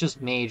 It's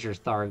just major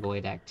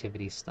Thargoid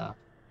activity stuff.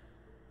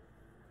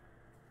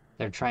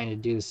 They're trying to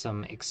do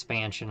some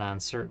expansion on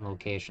certain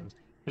locations.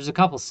 There's a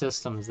couple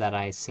systems that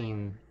I've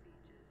seen,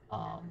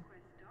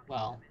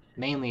 well,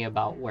 mainly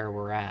about where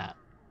we're at,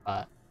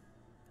 but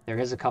there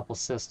is a couple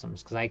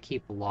systems because I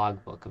keep a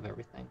logbook of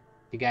everything.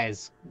 If you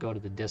guys go to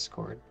the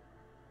Discord,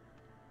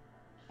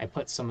 I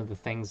put some of the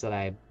things that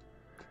I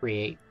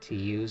create to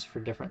use for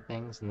different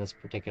things. In this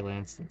particular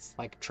instance,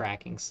 like a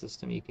tracking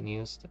system you can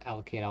use to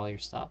allocate all your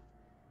stuff.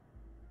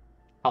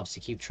 Helps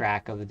you keep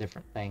track of the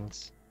different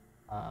things,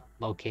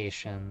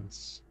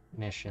 locations,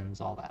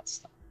 missions, all that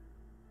stuff.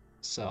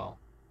 So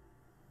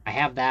I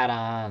have that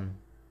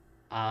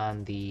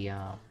on the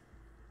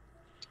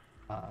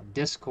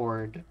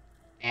Discord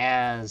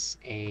as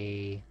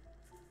a,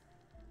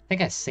 I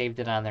think I saved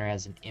it on there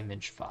as an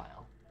image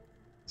file.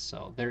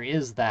 So there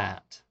is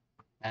that.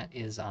 That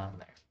is on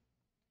there.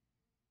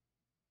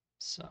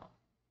 So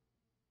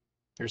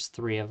there's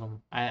 3 of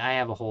them. I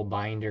have a whole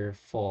binder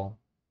full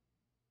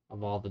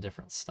of all the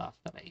different stuff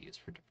that I use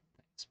for different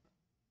things.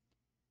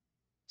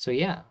 So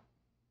yeah,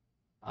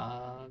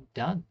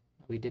 done.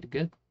 We did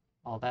good.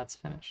 All that's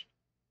finished.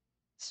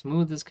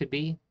 Smooth as could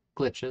be.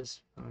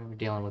 Glitches. We were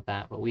dealing with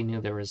that, but we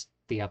knew there was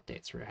the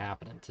updates were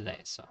happening today,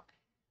 so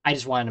I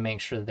just wanted to make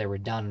sure that they were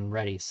done and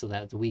ready so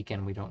that the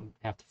weekend we don't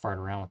have to fart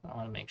around with them. I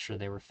want to make sure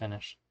they were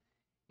finished.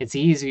 It's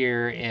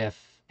easier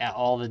if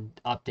all the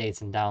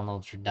updates and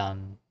downloads are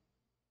done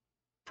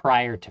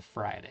prior to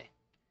Friday.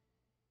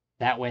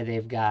 That way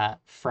they've got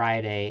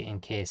Friday in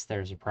case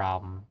there's a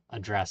problem,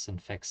 address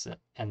and fix it,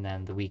 and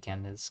then the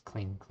weekend is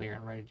clean, clear,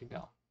 and ready to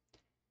go.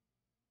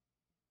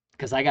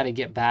 Because I got to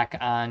get back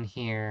on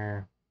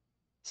here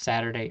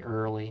Saturday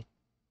early,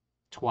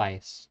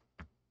 twice.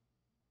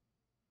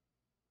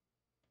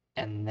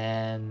 And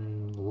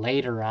then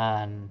later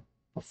on,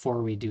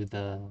 before we do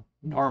the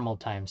normal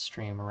time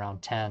stream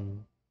around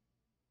 10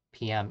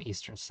 p.m.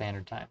 Eastern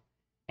Standard Time,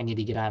 I need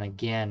to get on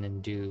again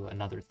and do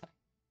another thing.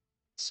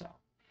 So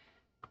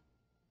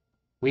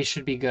we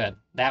should be good.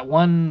 That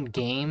one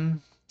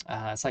game,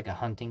 it's like a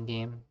hunting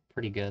game,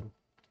 pretty good.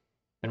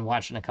 Been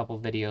watching a couple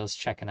videos,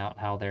 checking out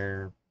how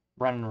they're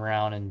running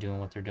around and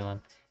doing what they're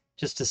doing,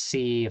 just to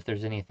see if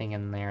there's anything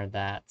in there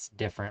that's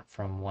different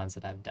from ones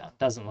that I've done.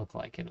 Doesn't look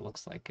like it. It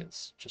looks like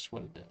it's just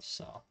what it is.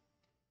 So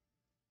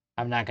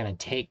I'm not going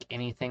to take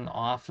anything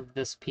off of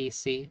this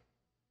PC.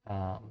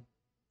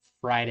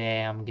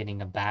 Friday, I'm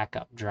getting a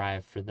backup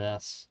drive for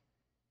this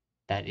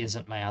that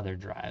isn't my other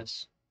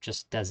drives,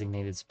 just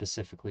designated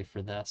specifically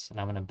for this. And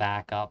I'm going to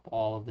back up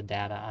all of the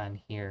data on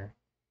here,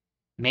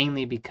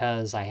 mainly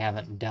because I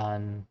haven't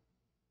done,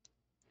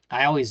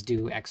 I always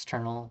do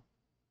external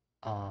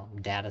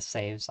data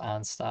saves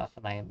on stuff,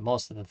 and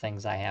most of the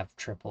things I have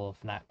triple,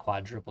 if not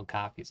quadruple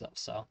copies of,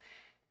 so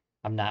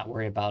I'm not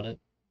worried about it.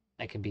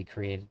 It can be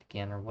created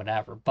again or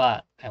whatever,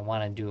 but I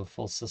want to do a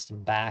full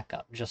system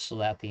backup just so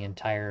that the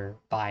entire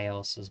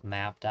BIOS is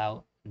mapped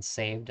out and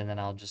saved, and then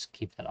I'll just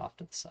keep that off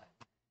to the side.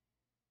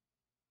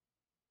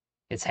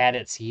 It's had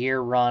its year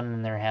run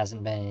and there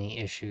hasn't been any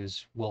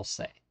issues, we'll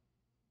say.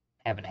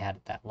 Haven't had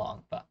it that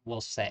long, but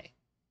we'll say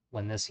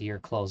when this year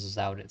closes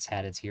out, it's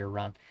had its year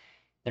run.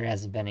 There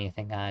hasn't been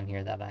anything on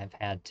here that I've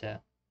had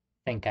to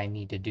think I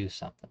need to do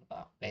something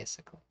about,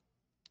 basically.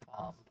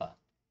 But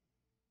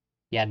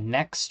yeah,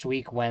 next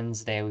week,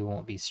 Wednesday, we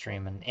won't be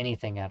streaming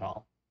anything at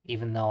all,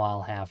 even though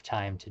I'll have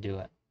time to do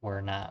it. We're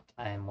not.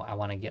 I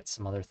want to get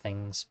some other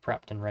things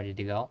prepped and ready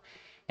to go.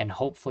 And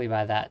hopefully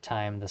by that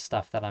time, the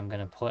stuff that I'm going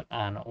to put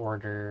on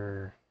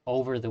order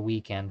over the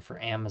weekend for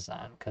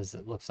Amazon, because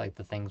it looks like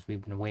the things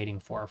we've been waiting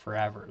for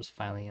forever is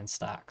finally in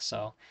stock.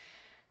 So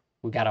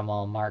we got them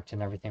all marked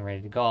and everything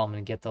ready to go. I'm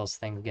going to get those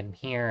things, get them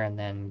here, and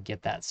then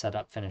get that set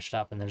up, finished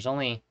up. And there's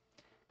only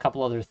a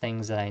couple other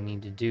things that I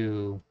need to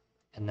do,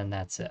 and then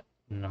that's it.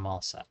 And I'm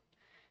all set.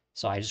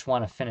 So I just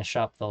want to finish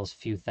up those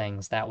few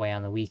things. That way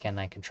on the weekend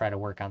I can try to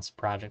work on some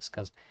projects,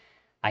 because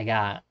I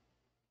got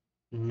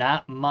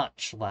not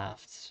much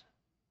left.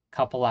 A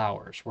couple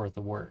hours worth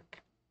of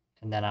work.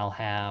 And then I'll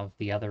have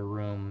the other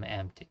room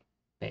empty,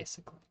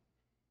 basically.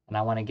 And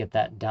I want to get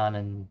that done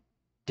and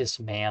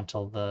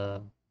dismantle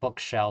the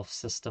bookshelf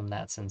system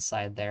that's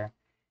inside there.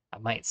 I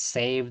might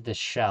save the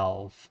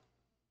shelf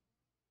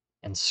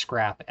and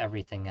scrap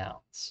everything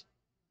else.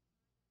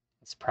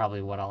 That's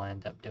probably what I'll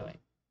end up doing.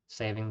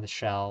 Saving the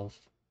shelf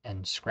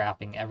and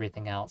scrapping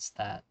everything else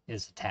that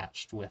is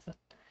attached with it.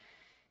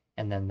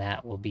 And then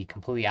that will be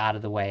completely out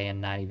of the way and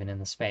not even in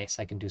the space.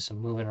 I can do some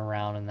moving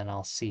around, and then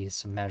I'll see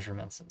some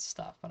measurements and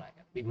stuff. But I'm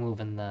going to be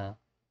moving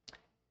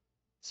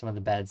some of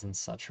the beds and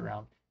such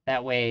around.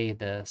 That way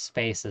the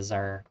spaces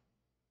are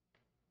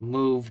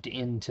moved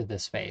into the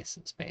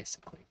spaces,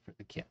 basically, for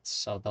the kids.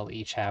 So they'll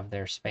each have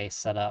their space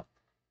set up,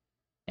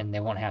 and they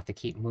won't have to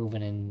keep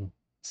moving and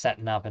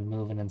setting up and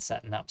moving and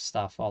setting up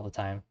stuff all the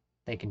time.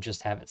 they can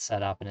just have it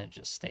set up and it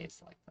just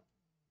stays like that.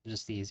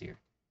 Just easier.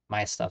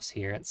 My stuff's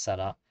here, it's set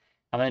up.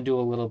 I'm going to do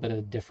a little bit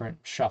of different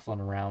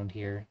shuffling around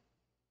here.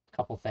 A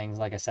couple things.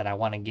 Like I said, I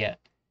want to get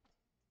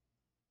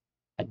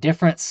a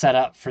different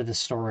setup for the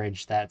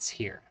storage that's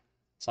here.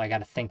 So I got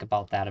to think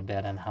about that a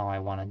bit and how I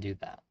want to do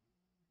that.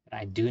 But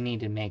I do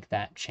need to make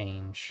that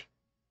change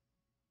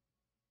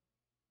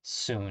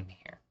soon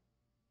here.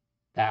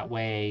 That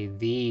way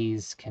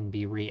these can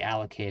be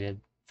reallocated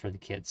for the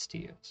kids to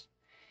use.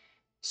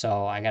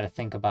 So I got to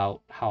think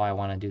about how I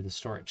want to do the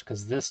storage,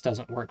 because this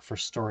doesn't work for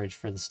storage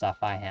for the stuff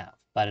I have,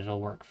 but it'll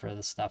work for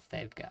the stuff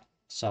they've got.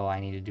 So I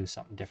need to do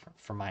something different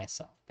for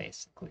myself,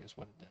 basically, is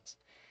what it is.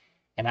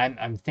 And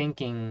I'm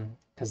thinking,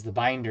 because the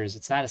binders,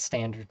 it's not a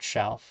standard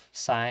shelf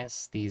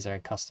size. These are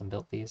custom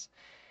built, these.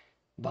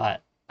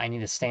 But I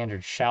need a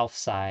standard shelf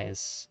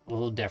size, a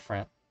little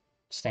different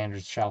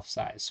standard shelf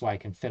size, so I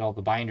can fit all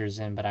the binders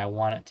in, but I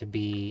want it to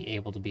be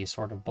able to be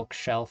sort of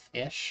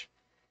bookshelf-ish.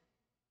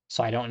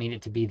 So I don't need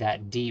it to be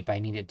that deep. I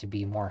need it to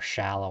be more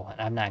shallow.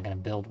 And I'm not going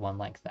to build one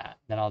like that.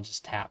 Then I'll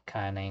just tap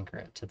kind of anchor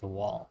it to the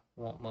wall.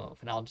 It won't move.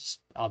 And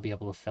I'll be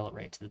able to fill it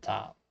right to the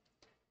top.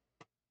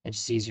 It's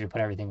just easier to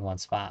put everything in one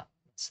spot.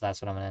 So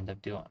that's what I'm going to end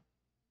up doing.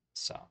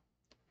 So,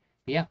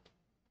 yeah.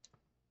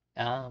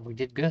 We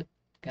did good.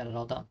 Got it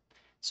all done.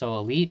 So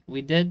Elite,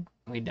 we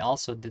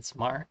also did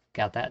some art.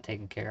 Got that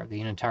taken care of.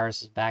 The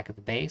Unitaris is back at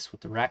the base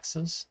with the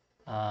Rexes.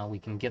 We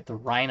can get the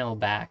Rhino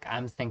back.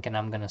 I'm thinking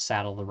I'm going to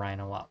saddle the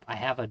Rhino up. I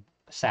have a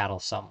saddle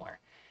somewhere.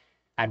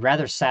 I'd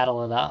rather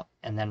saddle it up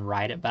and then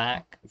ride it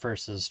back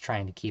versus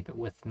trying to keep it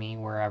with me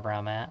wherever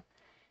I'm at.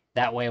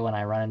 That way when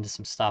I run into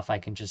some stuff, I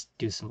can just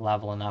do some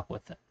leveling up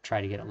with it. Try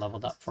to get it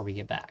leveled up before we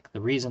get back.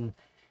 The reason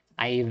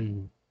I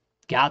even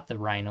got the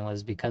Rhino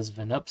is because of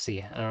an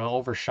oopsie. An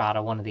overshot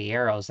of one of the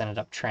arrows ended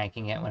up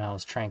tranking it when I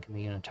was tranking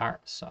the Unitaris.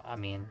 So, I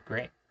mean,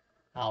 great.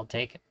 I'll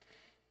take it.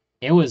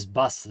 It was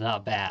busted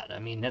up bad. I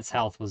mean, its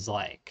health was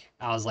like,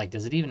 I was like,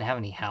 does it even have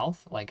any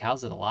health? Like,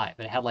 how's it alive?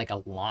 It had like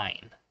a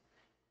line.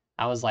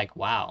 I was like,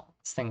 wow,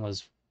 this thing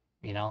was,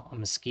 you know, a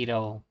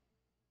mosquito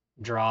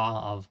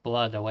draw of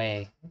blood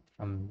away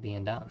from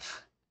being done.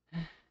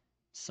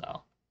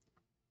 So,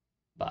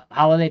 but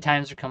holiday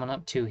times are coming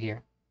up too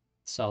here.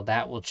 So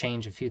that will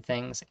change a few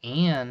things,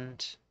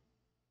 and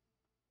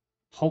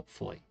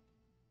hopefully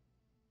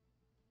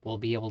we'll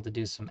be able to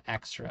do some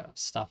extra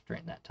stuff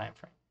during that time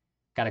frame.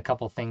 Got a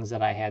couple things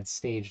that I had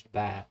staged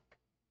back,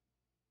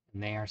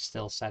 and they are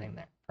still sitting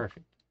there.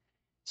 Perfect.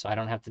 So I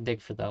don't have to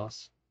dig for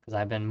those, because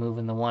I've been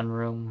moving the one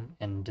room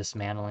and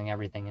dismantling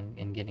everything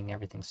and getting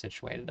everything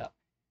situated up.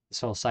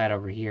 This whole side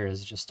over here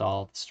is just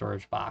all the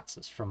storage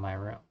boxes from my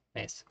room,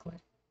 basically.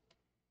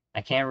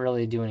 I can't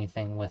really do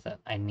anything with it.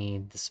 I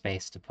need the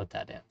space to put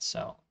that in,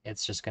 so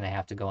it's just going to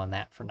have to go on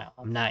that for now.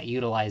 I'm not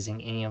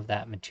utilizing any of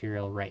that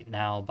material right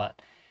now,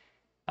 but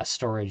a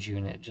storage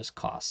unit just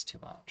costs too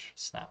much.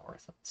 It's not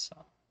worth it, so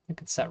it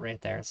could set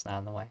right there. It's not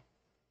in the way.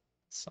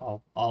 It's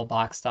all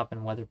boxed up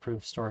in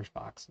weatherproof storage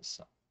boxes.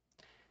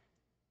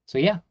 So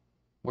yeah,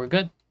 we're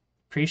good.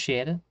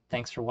 Appreciate it.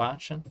 Thanks for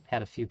watching.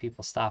 Had a few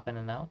people stop in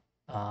and out.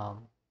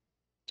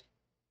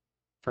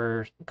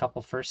 For a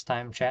couple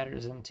first-time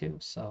chatters in too,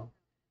 so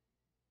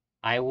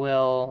I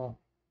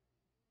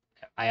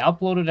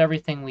uploaded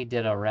everything we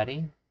did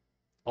already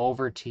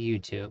over to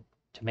YouTube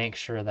to make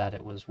sure that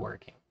it was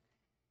working.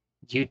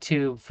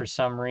 YouTube, for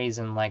some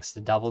reason, likes to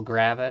double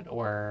grab it,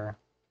 or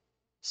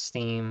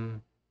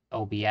Steam,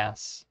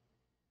 OBS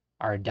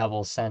are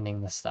double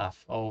sending the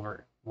stuff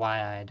over.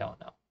 Why, I don't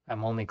know.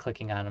 I'm only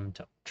clicking on them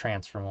to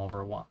transfer them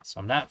over once. So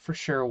I'm not for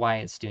sure why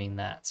it's doing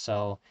that.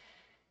 So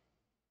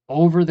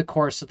over the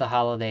course of the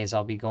holidays,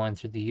 I'll be going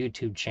through the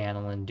YouTube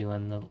channel and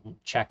doing the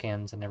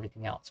check-ins and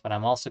everything else. But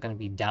I'm also going to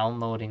be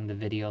downloading the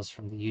videos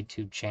from the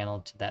YouTube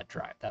channel to that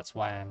drive. That's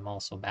why I'm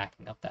also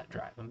backing up that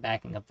drive. I'm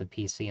backing up the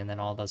PC, and then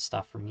all the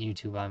stuff from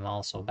YouTube, I'm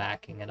also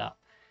backing it up.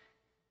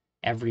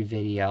 Every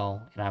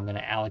video, and I'm going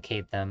to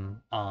allocate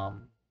them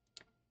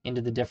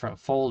into the different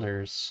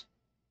folders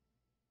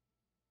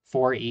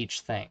for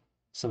each thing,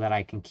 so that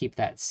I can keep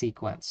that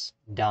sequence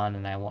done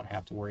and I won't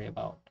have to worry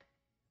about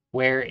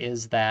where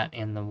is that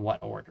in the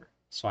what order.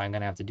 So I'm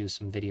going to have to do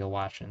some video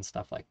watching and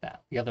stuff like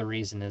that. The other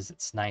reason is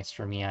it's nice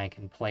for me. I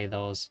can play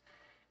those.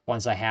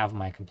 Once I have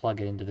them, I can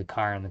plug it into the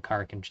car, and the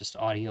car can just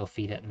audio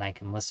feed it, and I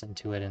can listen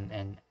to it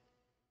and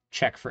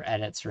check for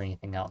edits or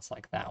anything else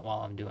like that while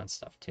I'm doing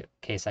stuff too, in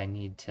case I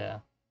need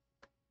to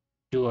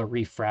do a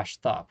refresh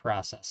thought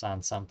process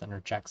on something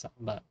or check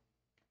something. But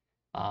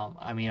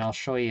I mean, I'll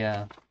show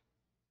you.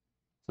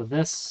 So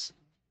this,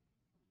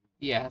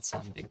 yeah, it's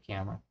on big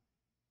camera.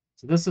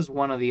 So this is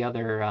one of the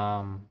other,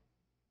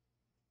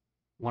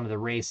 one of the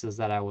races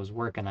that I was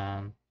working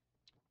on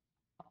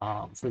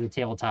for the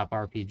tabletop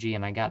RPG,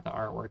 and I got the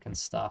artwork and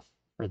stuff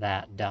for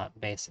that done,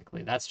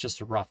 basically. That's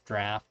just a rough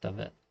draft of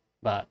it,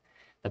 but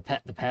the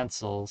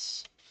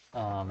pencils,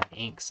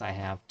 inks I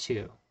have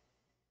too.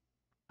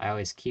 I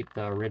always keep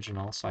the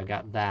original, so I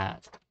got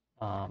that,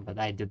 but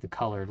I did the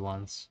colored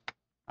ones,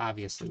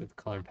 obviously with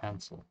colored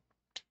pencil.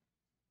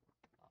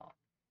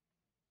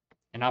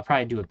 And I'll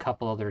probably do a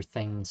couple other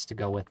things to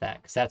go with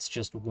that, because that's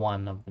just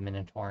one of the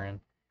Minotauran.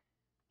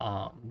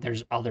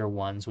 There's other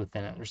ones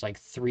within it. There's like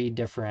 3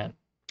 different.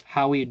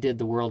 How we did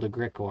the world of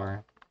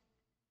Gricor.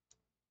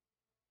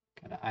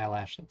 Got an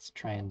eyelash that's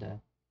trying to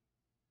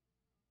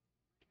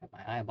get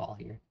my eyeball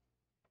here.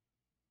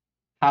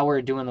 How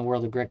we're doing the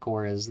world of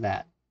Gricor is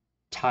that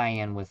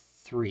tie-in with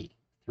 3.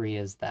 3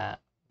 is that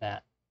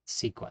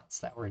sequence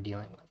that we're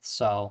dealing with.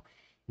 So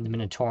in the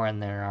Minotauran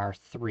there are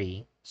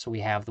 3. So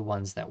we have the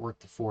ones that work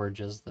the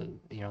forges, the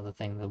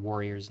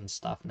warriors and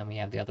stuff, and then we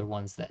have the other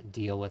ones that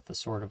deal with the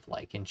sort of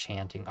like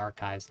enchanting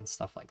archives and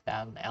stuff like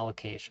that, and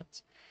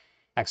allocations,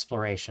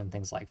 exploration,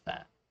 things like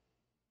that.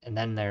 And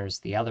then there's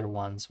the other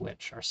ones,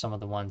 which are some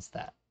of the ones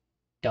that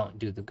don't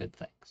do the good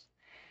things.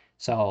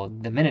 So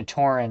the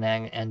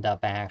Minotauran end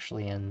up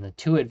actually in the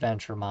 2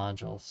 adventure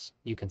modules.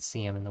 You can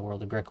see them in the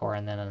world of Gricor,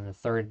 and then in the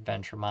 3rd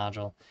adventure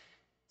module,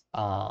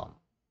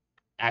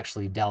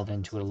 actually delve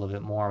into it a little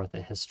bit more with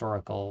the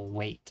historical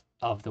weight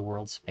of the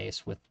world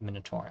space with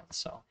Minotauran.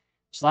 So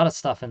there's a lot of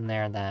stuff in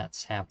there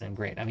that's happening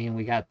great. I mean,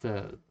 we got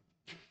this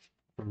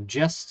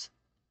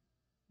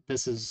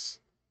is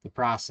the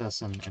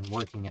process and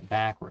working it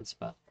backwards,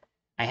 but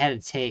I had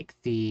to take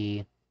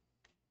the,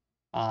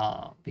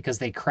 because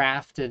they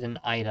crafted an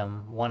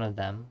item, one of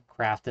them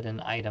crafted an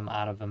item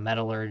out of a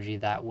metallurgy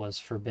that was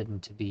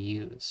forbidden to be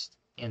used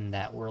in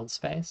that world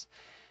space.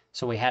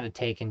 So we had to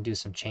take and do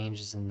some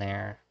changes in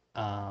there.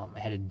 I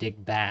had to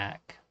dig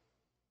back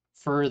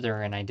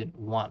further, and I didn't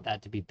want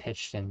that to be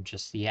pitched in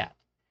just yet.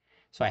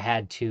 So I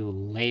had to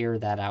layer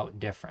that out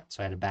different.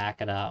 So I had to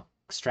back it up,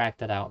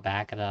 extract it out,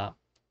 back it up,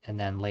 and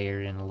then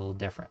layer it in a little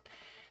different,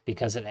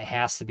 because it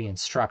has to be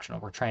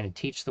instructional. We're trying to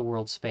teach the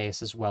world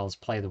space as well as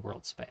play the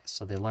world space.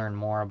 So they learn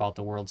more about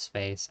the world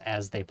space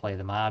as they play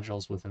the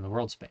modules within the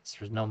world space.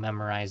 There's no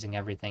memorizing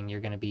everything.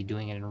 You're going to be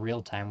doing it in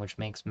real time, which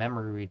makes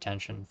memory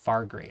retention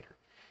far greater.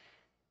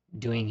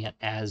 Doing it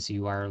as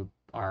you are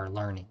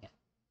learning it.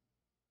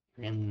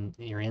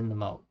 You're in the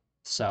mode.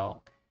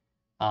 So,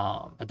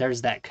 but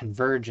there's that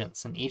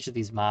convergence, and each of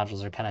these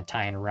modules are kind of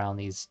tying around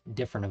these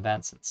different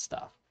events and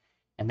stuff.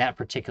 And that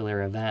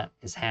particular event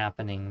is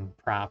happening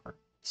proper.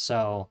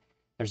 So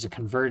there's a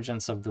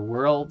convergence of the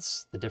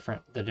worlds, the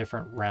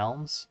different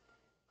realms,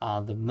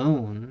 the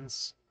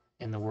moons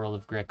in the world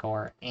of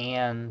Gricor,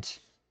 and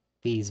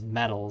these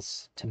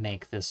metals to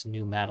make this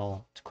new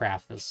metal to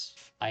craft this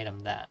item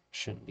that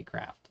shouldn't be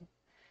crafted.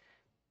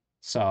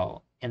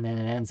 So, and then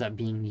it ends up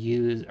being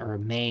used or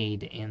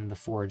made in the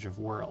Forge of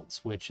Worlds,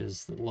 which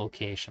is the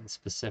location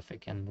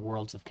specific in the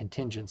worlds of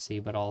contingency,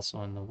 but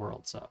also in the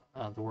worlds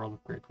of the world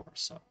of Gricor.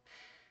 So,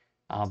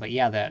 but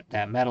yeah,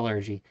 that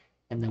metallurgy.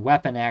 And the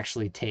weapon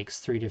actually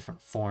takes 3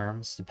 different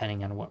forms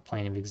depending on what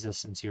plane of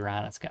existence you're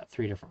on. It's got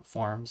 3 different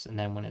forms, and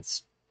then when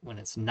it's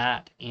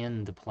not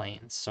in the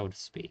planes, so to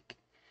speak,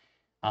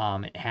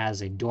 it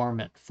has a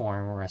dormant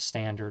form or a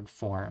standard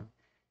form,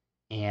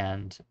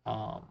 and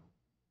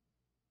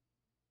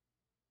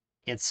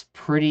it's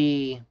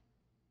pretty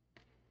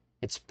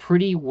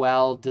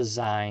well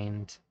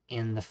designed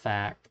in the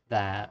fact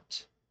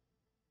that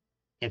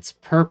it's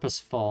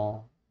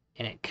purposeful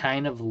and it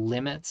kind of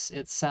limits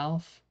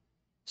itself.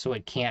 So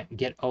it can't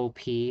get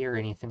OP or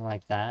anything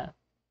like that.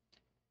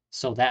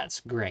 So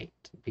that's great,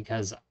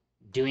 because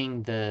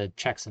doing the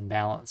checks and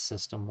balance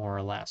system more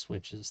or less,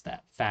 which is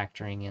that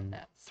factoring in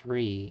that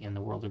 3 in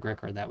the world of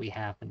Gricor that we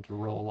happen to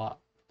roll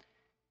up,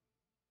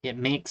 it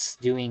makes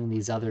doing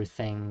these other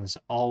things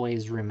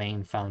always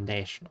remain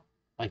foundational.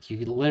 Like,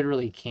 you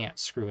literally can't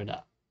screw it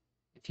up.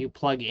 If you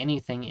plug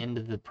anything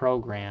into the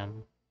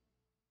program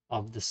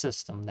of the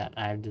system that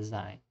I've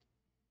designed,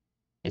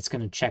 it's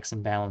going to checks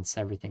and balance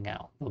everything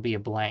out. There'll be a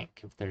blank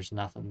if there's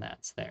nothing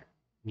that's there.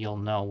 You'll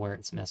know where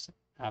it's missing,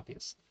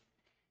 obviously.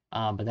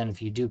 But then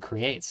if you do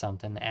create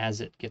something, as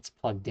it gets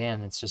plugged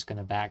in, it's just going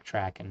to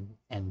backtrack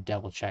and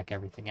double check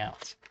everything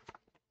else.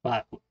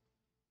 But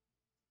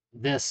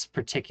this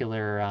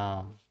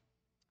particular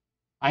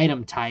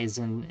item ties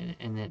in,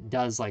 and it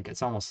does, like,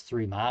 it's almost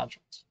 3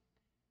 modules.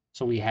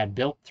 So we had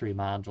built 3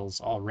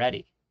 modules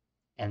already,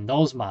 and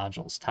those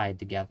modules tied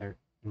together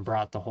and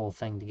brought the whole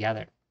thing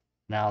together.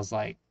 And I was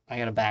like, I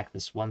got to back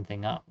this one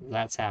thing up.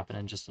 That's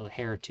happening just a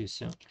hair too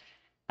soon.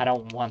 I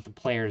don't want the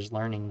players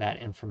learning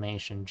that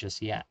information just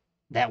yet.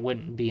 That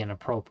wouldn't be an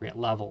appropriate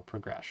level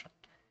progression.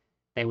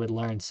 They would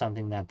learn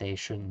something that they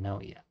shouldn't know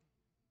yet.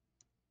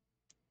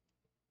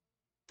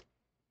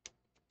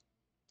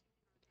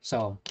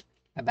 So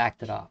I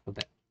backed it off a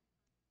bit.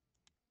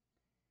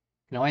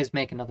 You can always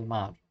make another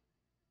module,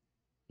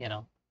 you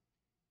know.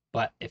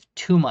 But if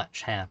too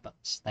much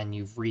happens, then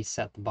you've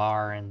reset the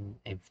bar and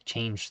you've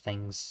changed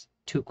things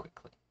too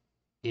quickly.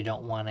 You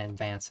don't want to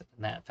advance it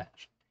in that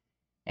fashion.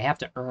 They have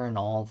to earn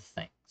all the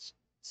things.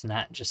 It's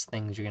not just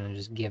things you're going to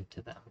just give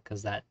to them,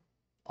 because that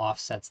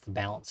offsets the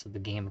balance of the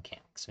game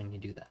mechanics when you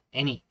do that.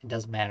 It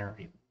doesn't matter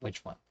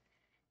which one.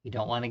 You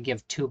don't want to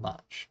give too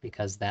much,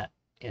 because that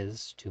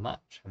is too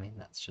much. I mean,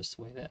 that's just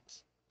the way it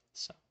is.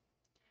 So,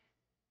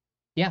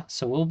 yeah,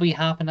 so we'll be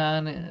hopping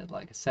on.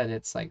 Like I said,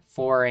 it's like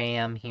 4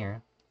 a.m.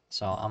 here.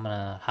 So I'm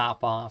gonna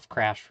hop off,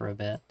 crash for a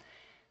bit.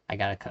 I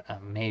gotta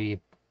maybe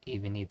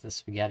even eat the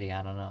spaghetti.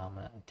 I don't know. I'm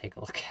gonna take a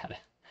look at it.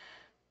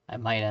 I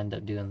might end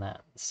up doing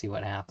that. See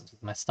what happens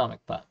with my stomach,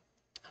 but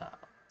uh,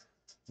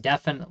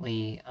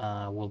 definitely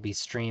will be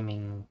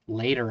streaming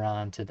later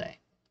on today.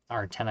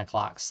 Our 10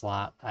 o'clock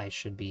slot, I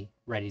should be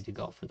ready to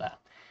go for that.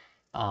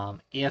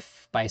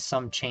 If by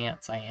some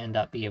chance I end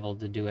up being able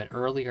to do it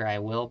earlier, I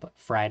will, but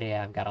Friday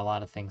I've got a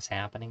lot of things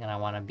happening and I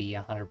want to be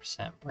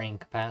 100% brain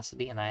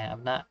capacity, and I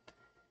have not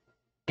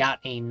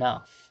got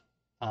enough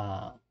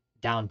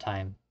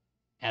downtime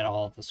at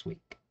all this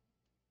week.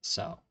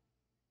 So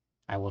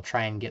I will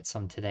try and get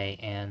some today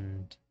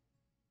and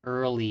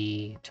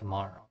early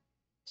tomorrow.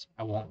 So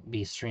I won't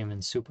be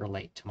streaming super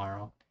late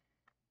tomorrow.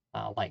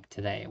 Like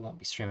today, I won't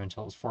be streaming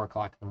until it's 4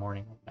 o'clock in the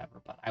morning or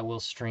whatever, but I will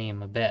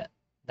stream a bit.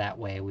 That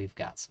way we've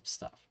got some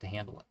stuff to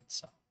handle it.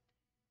 So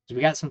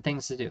we got some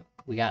things to do.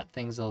 We got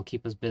things that'll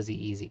keep us busy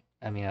easy.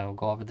 I mean, I'll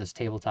go over this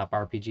tabletop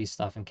RPG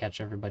stuff and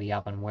catch everybody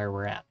up on where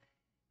we're at.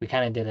 We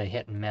kind of did a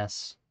hit and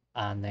miss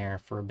on there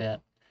for a bit,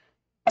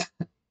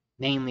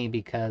 mainly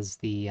because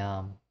the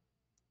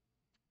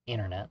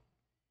internet.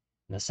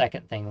 And the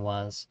second thing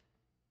was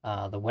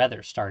the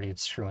weather started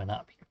screwing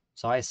up here.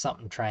 So I had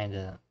something trying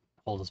to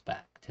hold us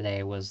back.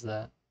 Today was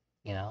the,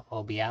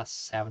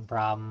 OBS having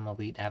problem,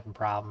 Elite having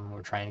problem.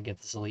 We're trying to get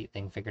this Elite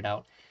thing figured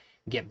out,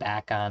 get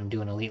back on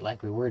doing Elite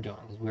like we were doing,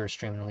 because we were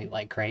streaming Elite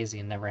like crazy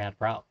and never had a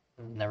problem,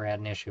 never had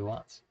an issue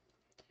once.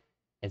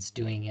 It's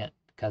doing it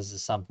because of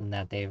something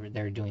that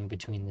they're doing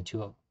between the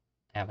two of them,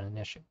 having an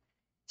issue.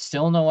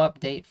 Still no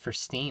update for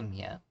Steam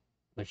yet,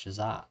 which is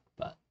odd,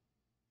 but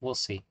we'll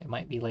see. It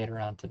might be later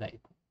on today.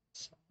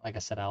 So, like I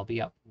said, I'll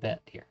be up a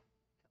bit here.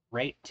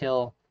 Right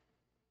till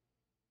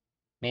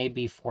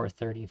maybe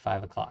 4:30,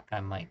 5 o'clock. I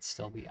might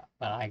still be up,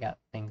 but I got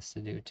things to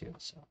do too.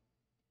 So,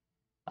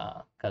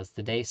 because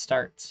the day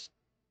starts,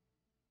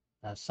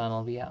 the sun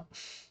will be out.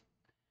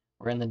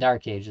 We're in the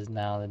dark ages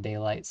now, the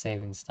daylight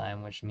savings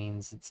time, which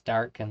means it's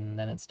dark and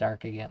then it's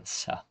dark again.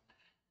 So,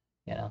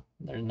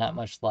 there's not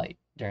much light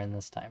during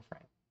this time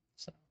frame.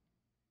 So,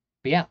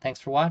 but yeah, thanks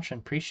for watching.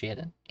 Appreciate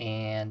it.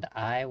 And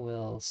I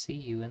will see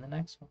you in the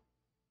next one.